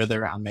bit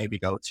further and maybe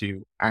go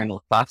to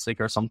Arnold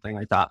Classic or something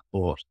like that.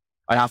 But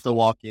I have to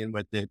walk in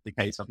with the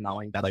case of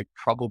knowing that I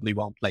probably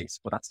won't place,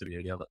 but that's the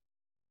beauty of it.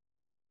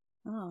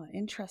 Oh,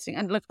 interesting.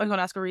 And look, I'm going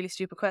to ask a really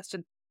stupid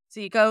question. So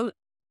you go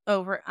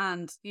over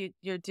and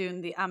you're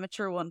doing the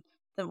amateur one.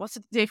 Then what's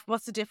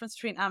the difference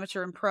between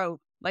amateur and pro?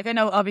 Like I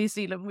know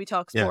obviously when we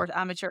talk Yeah. sport,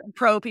 amateur and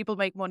pro, people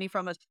make money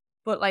from it,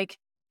 but like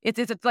is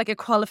it like a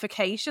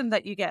qualification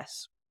that you get?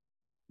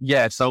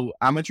 Yeah, so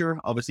amateur,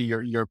 obviously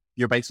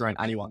you're based around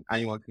anyone.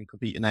 Anyone can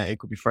compete in it. It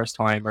could be first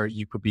time or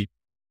you could be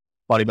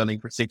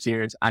bodybuilding for 6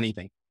 years,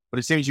 anything. But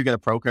as soon as you get a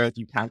pro card,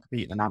 you can't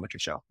compete in an amateur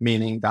show,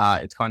 meaning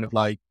that it's kind of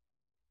like,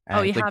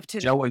 Oh, you like, have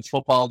to. in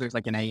football, there's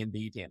like an A and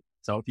B team.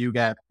 So if you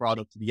get brought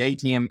up to the A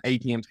team, A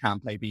teams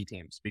can't play B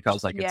teams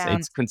because like Yeah.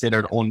 it's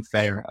considered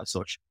unfair as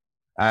such.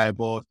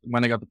 But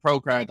when I got the pro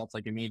card, that's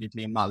like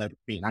immediately I'm not allowed to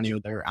compete in any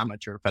other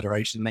amateur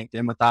federation linked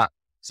in with that.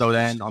 So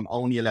then I'm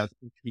only allowed to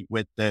compete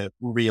with the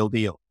real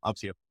deal.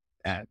 Obviously,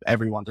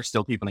 there's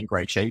still people in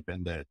great shape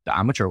in the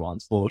amateur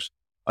ones. But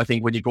I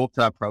think when you go up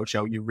to that pro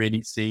show, you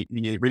really start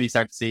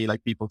to see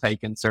like people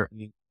taking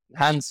certain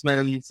hand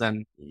smells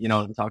and,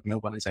 I'm talking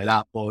about when I say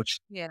that, but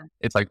Yeah.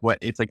 it's like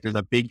there's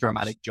a big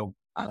dramatic jump.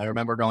 And I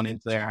remember going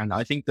into there and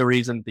I think the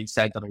reason they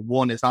said that I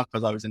won is not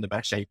because I was in the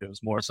best shape. It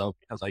was more so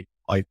because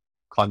I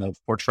kind of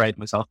portrayed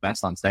myself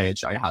best on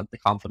stage. I had the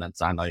confidence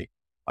and I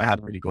had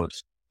a really good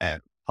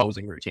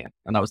posing routine.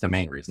 And that was the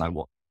main reason I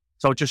won.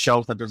 So it just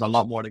shows that there's a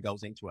lot more that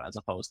goes into it as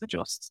opposed to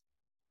just,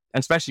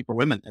 especially for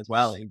women as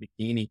well in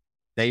bikini.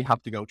 they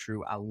have to go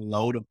through a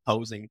load of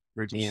posing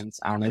routines.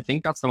 And I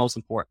think that's the most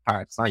important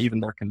part. It's not even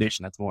their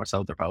condition, it's more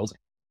so their posing.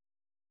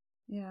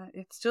 Yeah,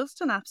 it's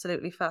just an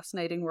absolutely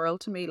fascinating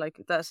world to me, like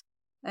that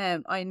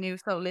I knew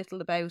so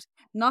little about.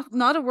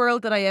 Not a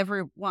world that I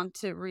ever want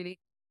to really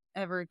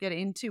ever get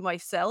into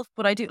myself,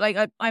 but I do like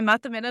I'm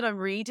at the minute I'm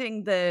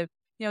reading the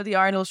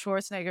Arnold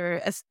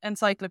Schwarzenegger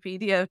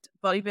encyclopedia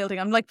bodybuilding.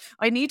 I'm like,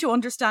 I need to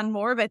understand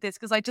more about this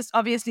because I just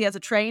obviously as a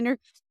trainer,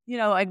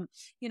 I've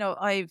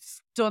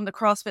done the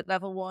CrossFit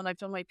level 1, I've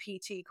done my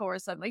PT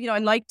course. I'm like, I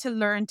like to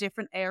learn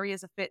different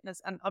areas of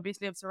fitness, and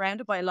obviously I'm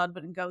surrounded by a lot of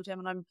it in Go Gym,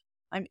 and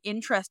I'm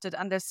interested,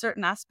 and there's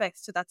certain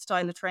aspects to that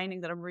style of training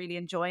that I'm really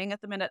enjoying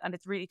at the minute, and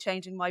it's really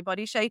changing my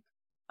body shape.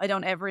 I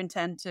don't ever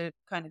intend to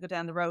kind of go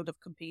down the road of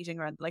competing,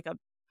 or like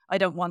I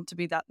don't want to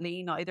be that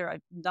lean either.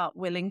 I'm not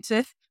willing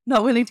to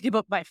not willing to give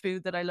up my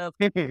food that I love.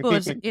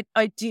 But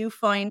I do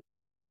find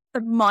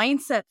the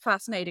mindset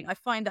fascinating. I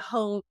find the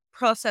whole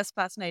process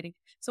fascinating.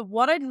 So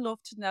what I'd love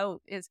to know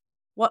is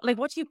what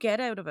do you get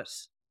out of it?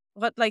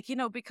 What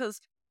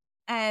because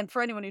and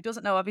for anyone who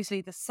doesn't know,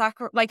 obviously it's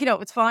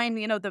fine,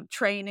 the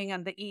training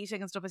and the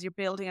eating and stuff as you're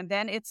building, and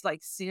then it's like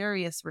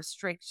serious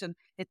restriction.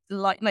 It's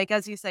like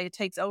as you say, it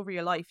takes over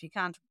your life. You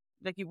can't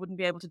you wouldn't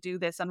be able to do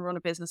this and run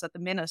a business at the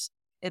minute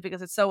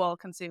because it's so all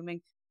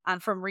consuming.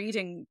 And from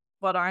reading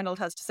what Arnold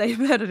has to say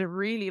about it, it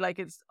really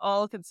it's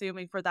all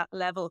consuming for that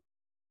level.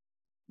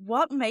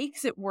 What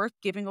makes it worth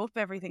giving up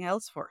everything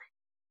else for?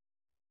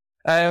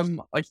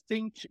 I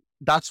think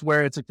that's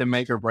where it's like the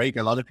make or break.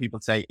 A lot of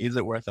people say, is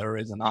it worth it or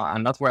is it not?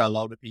 And that's where a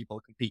lot of people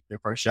compete their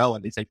first show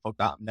and they say, fuck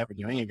that, I'm never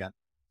doing it again.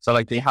 So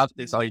like they have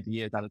this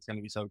idea that it's going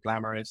to be so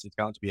glamorous, it's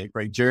going to be a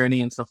great journey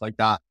and stuff like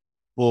that.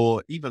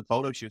 But even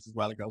photo shoots as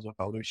well, it goes with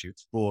photo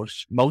shoots. But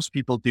most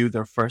people do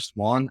their first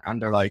one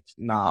and they're like,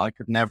 nah, I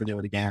could never do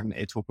it again.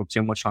 It took up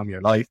too much time of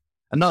your life.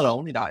 And not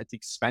only that, it's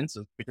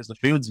expensive because the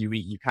foods you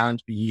eat, you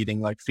can't be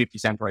eating like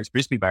 50-cent Rice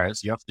Krispie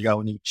bars. You have to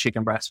go and eat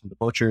chicken breasts from the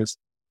butchers.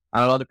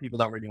 And a lot of people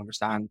don't really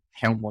understand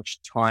how much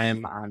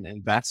time and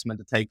investment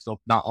it takes up,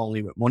 not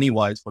only with money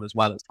wise, but as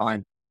well as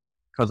time.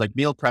 Because like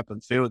meal prep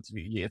and foods,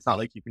 it's not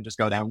like you can just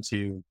go down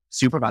to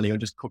Super Value and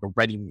just cook a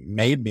ready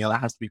made meal. It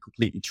has to be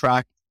completely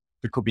tracked.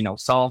 There could be no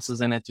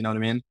sauces in it. You know what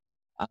I mean?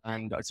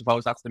 And I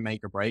suppose that's the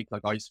make or break.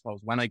 Like I suppose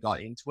when I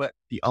got into it,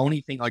 the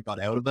only thing I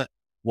got out of it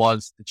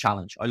was the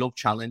challenge. I love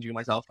challenging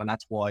myself. And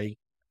that's why,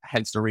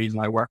 hence the reason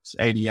I worked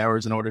 80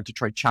 hours in order to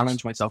try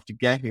challenge myself to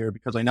get here.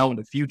 Because I know in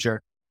the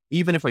future,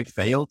 even if I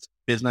failed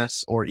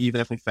business or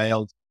even if I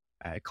failed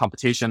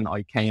competition,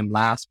 I came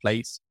last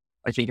place.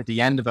 I think at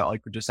the end of it, I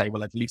could just say,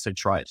 well, at least I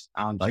tried.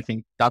 And I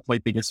think that's my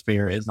biggest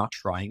fear is not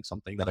trying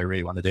something that I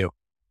really want to do.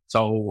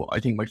 So I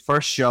think my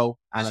first show,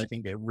 and I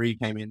think it really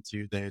came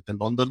into the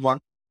London one,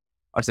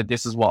 I said,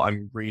 this is what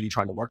I'm really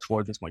trying to work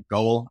towards. It's my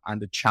goal.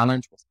 And the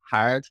challenge was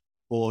hard,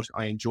 but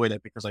I enjoyed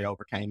it because I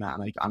overcame it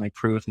and I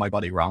proved my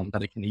body wrong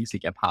that I can easily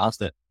get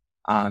past it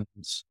and,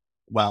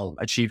 well,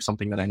 achieve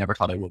something that I never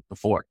thought I would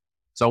before.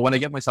 So when I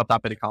give myself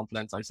that bit of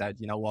confidence, I said,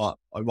 you know what?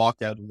 I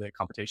walked out of the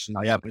competition.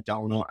 I had my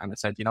donut and I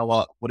said, you know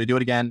what? Would I do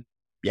it again?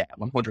 Yeah,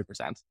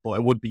 100%. But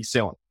it would be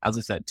soon. As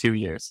I said, 2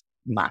 years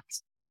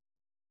max.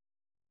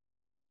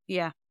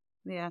 Yeah.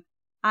 Yeah.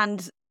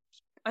 And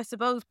I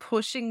suppose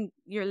pushing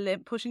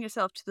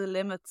yourself to the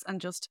limits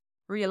and just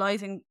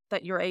realizing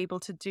that you're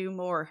able to do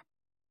more.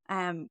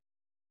 Um,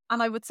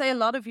 and I would say a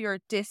lot of your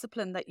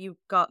discipline that you've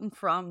gotten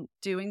from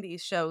doing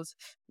these shows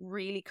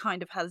really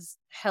kind of has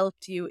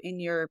helped you in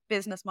your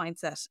business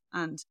mindset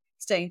and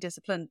staying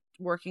disciplined,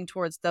 working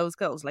towards those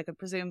goals. Like I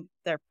presume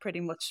they're pretty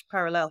much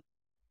parallel.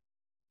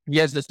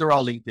 Yes, they're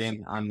all linked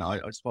in. And I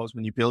suppose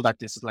when you build that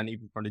discipline,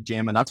 even from the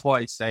gym, and that's why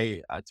I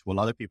say to a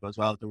lot of people as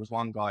well, there was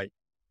one guy,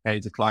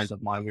 he's a client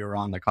of mine, we were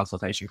on the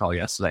consultation call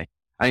yesterday.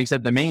 And he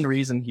said the main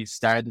reason he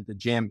started the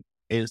gym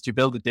is to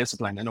build a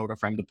discipline in order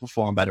for him to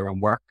perform better and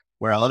work.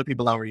 Where a lot of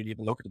people don't really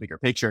even look at the bigger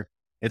picture.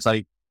 It's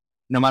like,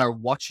 no matter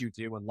what you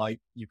do in life,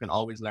 you can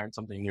always learn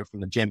something new from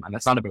the gym. And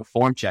it's not about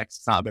form checks.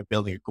 It's not about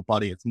building a good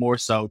body. It's more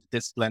so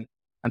discipline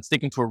and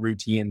sticking to a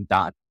routine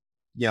that,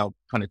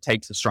 kind of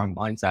takes a strong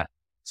mindset.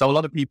 So a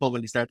lot of people,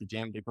 when they start the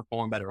gym, they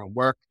perform better at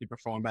work, they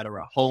perform better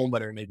at home,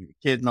 whether maybe with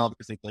kids and all,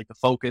 because they like the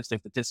focus, they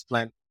have the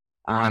discipline.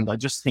 And I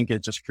just think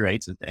it just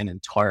creates an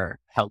entire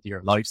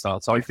healthier lifestyle.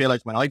 So I feel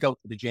like when I go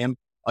to the gym,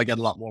 I get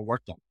a lot more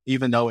work done,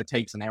 even though it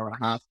takes an hour and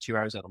a half, 2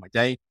 hours out of my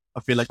day. I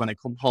feel like when I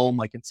come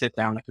home, I can sit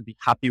down, I can be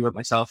happy with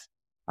myself.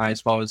 I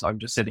suppose I'm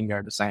just sitting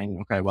there just saying,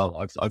 okay, well,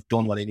 I've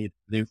done what I need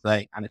to do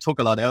today. And it took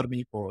a lot out of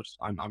me, but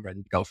I'm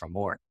ready to go for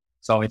more.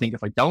 So I think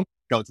if I don't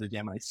go to the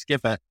gym and I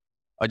skip it,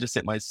 I just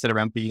sit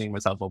around beating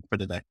myself up for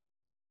the day.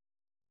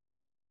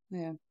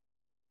 Yeah.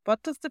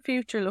 What does the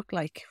future look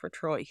like for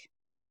Troy?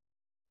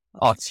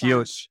 Oh, What's the it's plan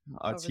huge.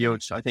 Oh, it's over the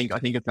huge. next? I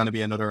think it's going to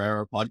be another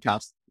hour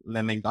podcast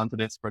linked onto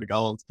this for the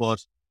goals, but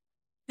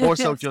more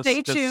so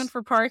Stay tuned just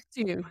for part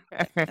two.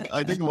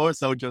 I think more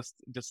so just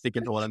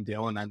sticking to what I'm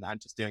doing and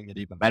just doing it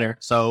even better.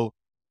 So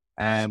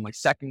my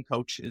second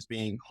coach is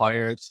being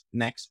hired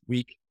next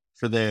week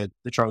for the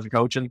trophy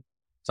coaching.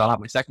 So I'll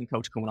have my second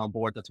coach coming on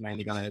board that's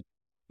mainly going to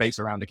based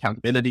around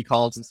accountability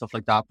calls and stuff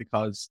like that,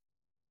 because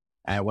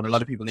what a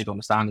lot of people need to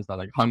understand is that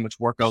like how much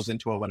work goes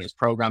into it, whether it's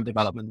program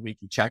development,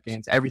 weekly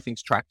check-ins,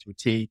 everything's tracked to a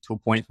T, to a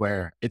point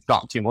where it's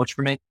gotten too much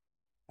for me.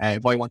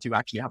 If I want to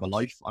actually have a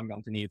life, I'm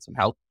going to need some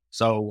help.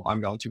 So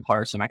I'm going to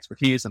hire some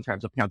expertise in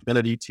terms of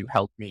accountability to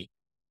help me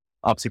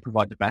obviously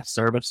provide the best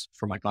service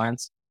for my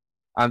clients.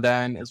 And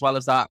then as well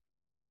as that,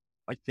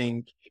 I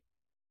think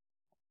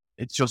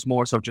it's just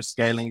more so just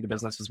scaling the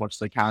business as much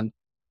as I can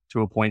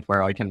to a point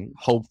where I can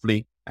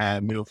hopefully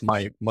move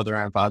my mother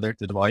and father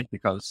to Dubai,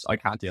 because I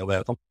can't deal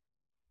with them.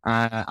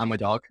 And my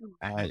dog.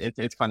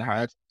 It's kind of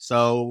hard.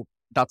 So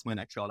that's my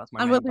next goal. That's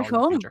my And will main they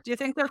goal in the come? future. Do you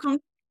think they'll come?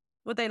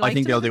 Would they I like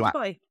think to they'll live in do.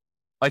 Dubai?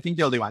 I think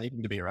they'll do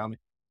anything to be around me.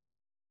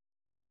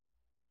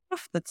 Oh,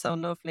 that's so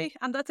lovely.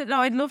 And that's it.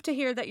 No, I'd love to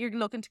hear that you're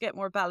looking to get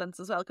more balance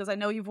as well, because I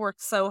know you've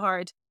worked so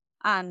hard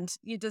and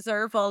you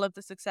deserve all of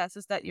the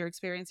successes that you're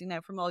experiencing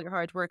now from all your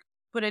hard work.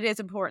 But it is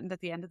important at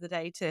the end of the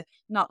day to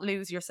not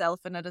lose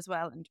yourself in it as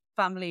well. And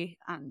family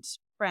and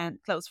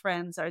close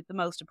friends are the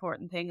most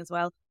important thing as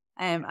well.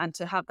 And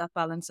to have that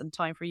balance and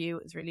time for you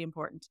is really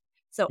important.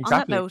 So on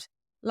that Exactly. note,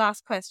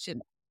 last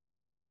question.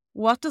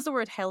 What does the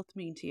word health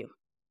mean to you?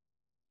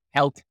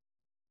 Health.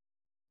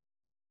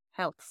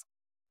 Health.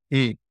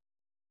 I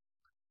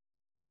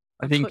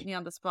I'm think, putting you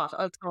on the spot.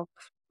 I'll talk.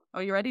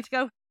 Are you ready to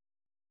go?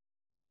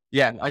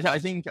 yeah, I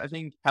think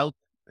health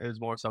is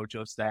more so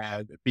just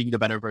being the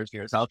better version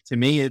of yourself. To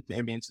me,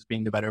 it means just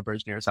being the better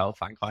version of yourself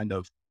and kind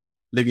of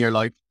living your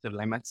life to the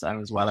limits,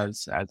 and as well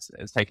as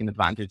taking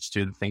advantage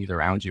to the things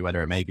around you,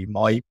 whether it may be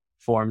my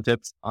form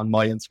tips on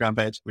my Instagram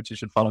page, which you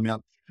should follow me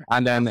on.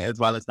 And then as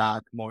well as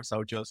that, more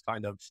so just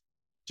kind of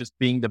just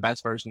being the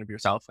best version of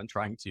yourself and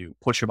trying to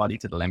push your body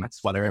to the limits,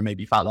 whether it may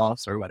be fat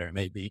loss or whether it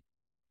may be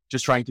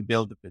just trying to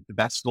build the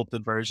best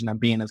sculpted version and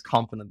being as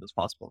confident as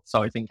possible.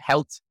 So I think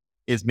health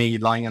is me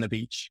lying on a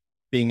beach,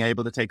 being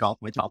able to take off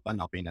my top and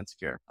not being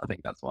insecure. I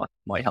think that's what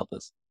my health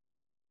is.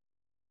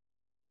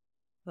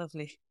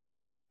 Lovely.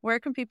 Where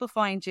can people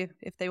find you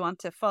if they want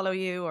to follow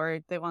you, or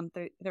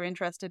they're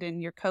interested in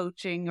your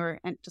coaching, or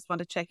and just want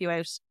to check you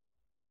out?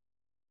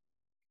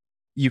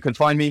 You can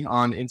find me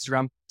on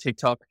Instagram,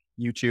 TikTok,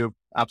 YouTube,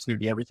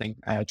 absolutely everything,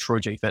 Troy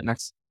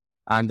Fitness.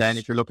 And then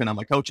if you're looking on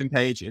my coaching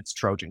page, it's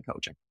Trojan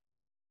Coaching.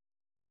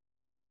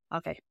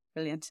 Okay,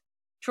 brilliant.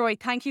 Troy,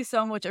 thank you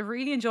so much. I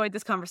really enjoyed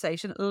this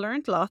conversation.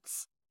 Learned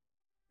lots.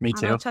 Me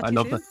And I'll too. chat I to you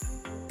love soon.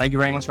 it. Thank you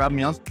very much for having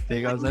me on. See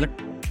you guys later.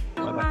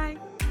 Bye-bye. Bye.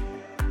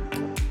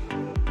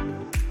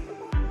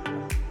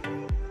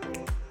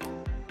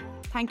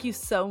 Thank you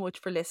so much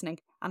for listening,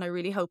 and I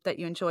really hope that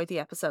you enjoyed the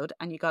episode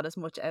and you got as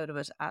much out of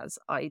it as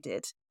I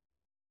did.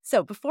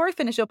 So before I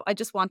finish up, I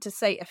just want to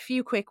say a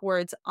few quick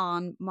words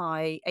on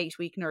my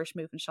 8-week Nourish,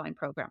 Move and Shine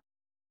program.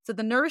 So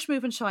the Nourish,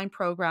 Move and Shine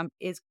program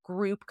is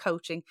group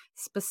coaching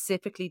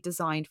specifically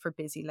designed for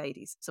busy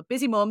ladies. So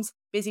busy mums,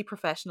 busy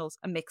professionals,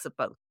 a mix of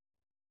both.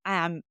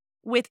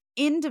 With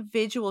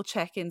individual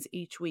check-ins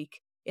each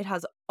week, it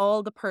has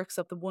all the perks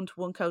of the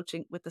one-to-one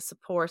coaching with the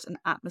support and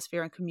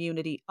atmosphere and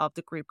community of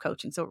the group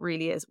coaching. So it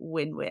really is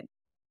win-win.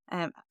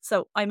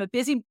 So I'm a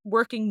busy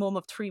working mum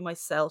of 3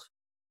 myself.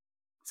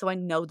 So I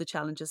know the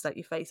challenges that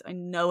you face. I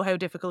know how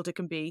difficult it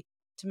can be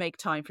to make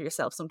time for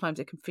yourself. Sometimes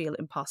it can feel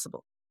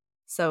impossible.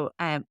 So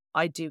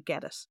I do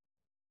get it.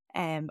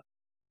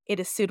 It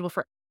is suitable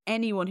for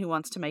anyone who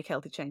wants to make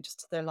healthy changes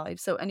to their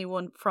lives. So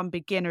anyone from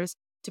beginners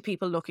to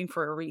people looking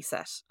for a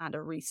reset and a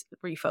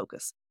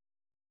refocus.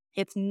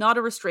 It's not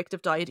a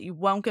restrictive diet. You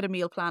won't get a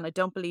meal plan. I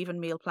don't believe in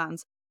meal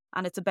plans.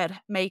 And it's about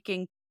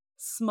making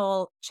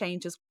small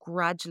changes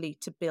gradually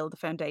to build the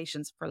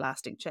foundations for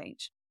lasting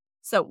change.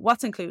 So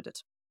what's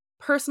included?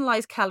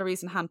 Personalized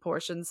calories and hand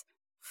portions,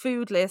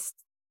 food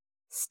lists,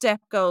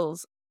 step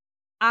goals,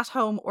 at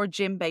home or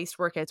gym based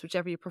workouts,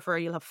 whichever you prefer.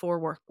 You'll have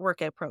 4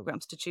 workout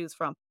programs to choose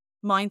from.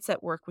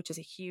 Mindset work, which is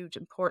a huge,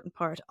 important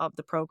part of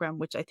the program,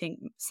 which I think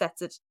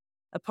sets it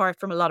apart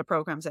from a lot of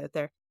programs out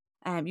there.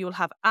 You will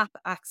have app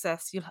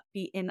access. You'll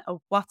be in a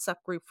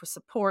WhatsApp group for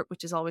support,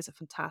 which is always a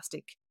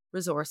fantastic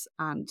resource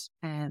and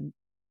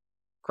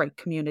great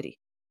community.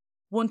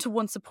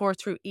 One-to-one support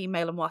through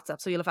email and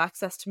WhatsApp. So you'll have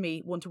access to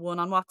me one-to-one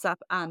on WhatsApp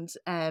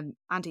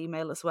and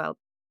email as well.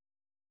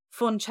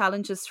 Fun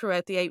challenges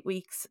throughout the 8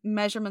 weeks,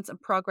 measurements and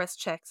progress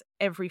checks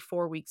every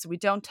 4 weeks. So we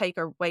don't take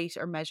our weight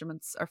or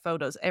measurements or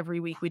photos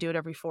every week. We do it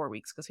every 4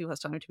 weeks because who has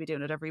time to be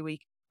doing it every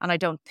week? And I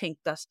don't think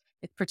that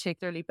it's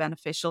particularly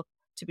beneficial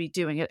to be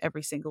doing it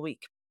every single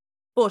week.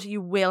 But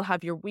you will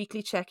have your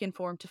weekly check-in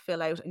form to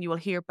fill out, and you will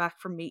hear back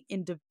from me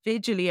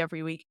individually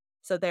every week.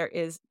 So there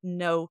is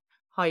no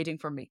hiding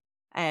from me.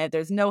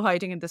 There's no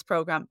hiding in this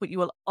program, but you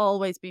will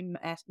always be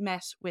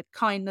met with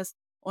kindness,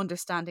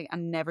 understanding,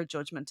 and never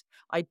judgment.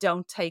 I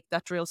don't take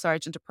that drill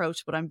sergeant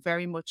approach, but I'm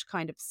very much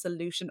kind of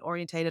solution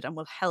orientated and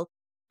will help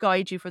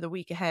guide you for the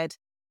week ahead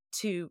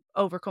to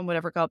overcome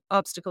whatever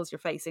obstacles you're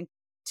facing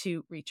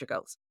to reach your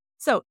goals.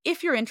 So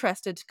if you're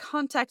interested,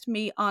 contact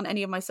me on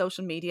any of my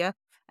social media,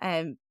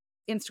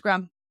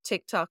 Instagram,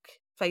 TikTok,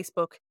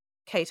 Facebook,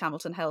 Kate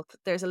Hamilton Health.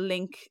 There's a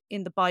link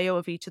in the bio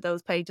of each of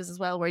those pages as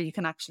well where you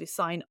can actually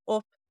sign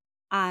up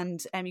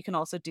And you can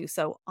also do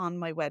so on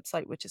my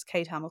website, which is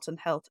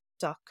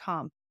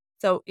katehamiltonhealth.com.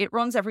 So it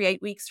runs every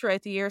 8 weeks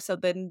throughout the year. So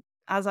then,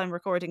 as I'm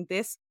recording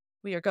this,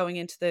 we are going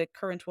into the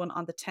current one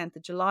on the 10th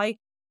of July.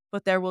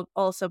 But there will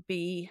also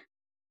be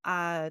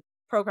a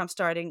program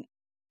starting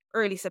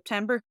early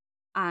September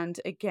and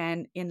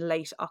again in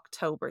late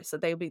October. So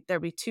there'll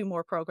be 2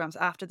 more programs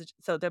after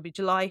so there'll be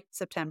July,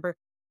 September,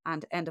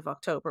 and end of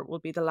October will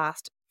be the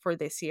last for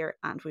this year,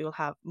 and we will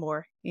have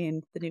more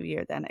in the new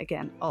year then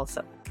again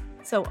also.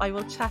 So I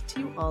will chat to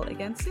you all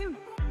again soon.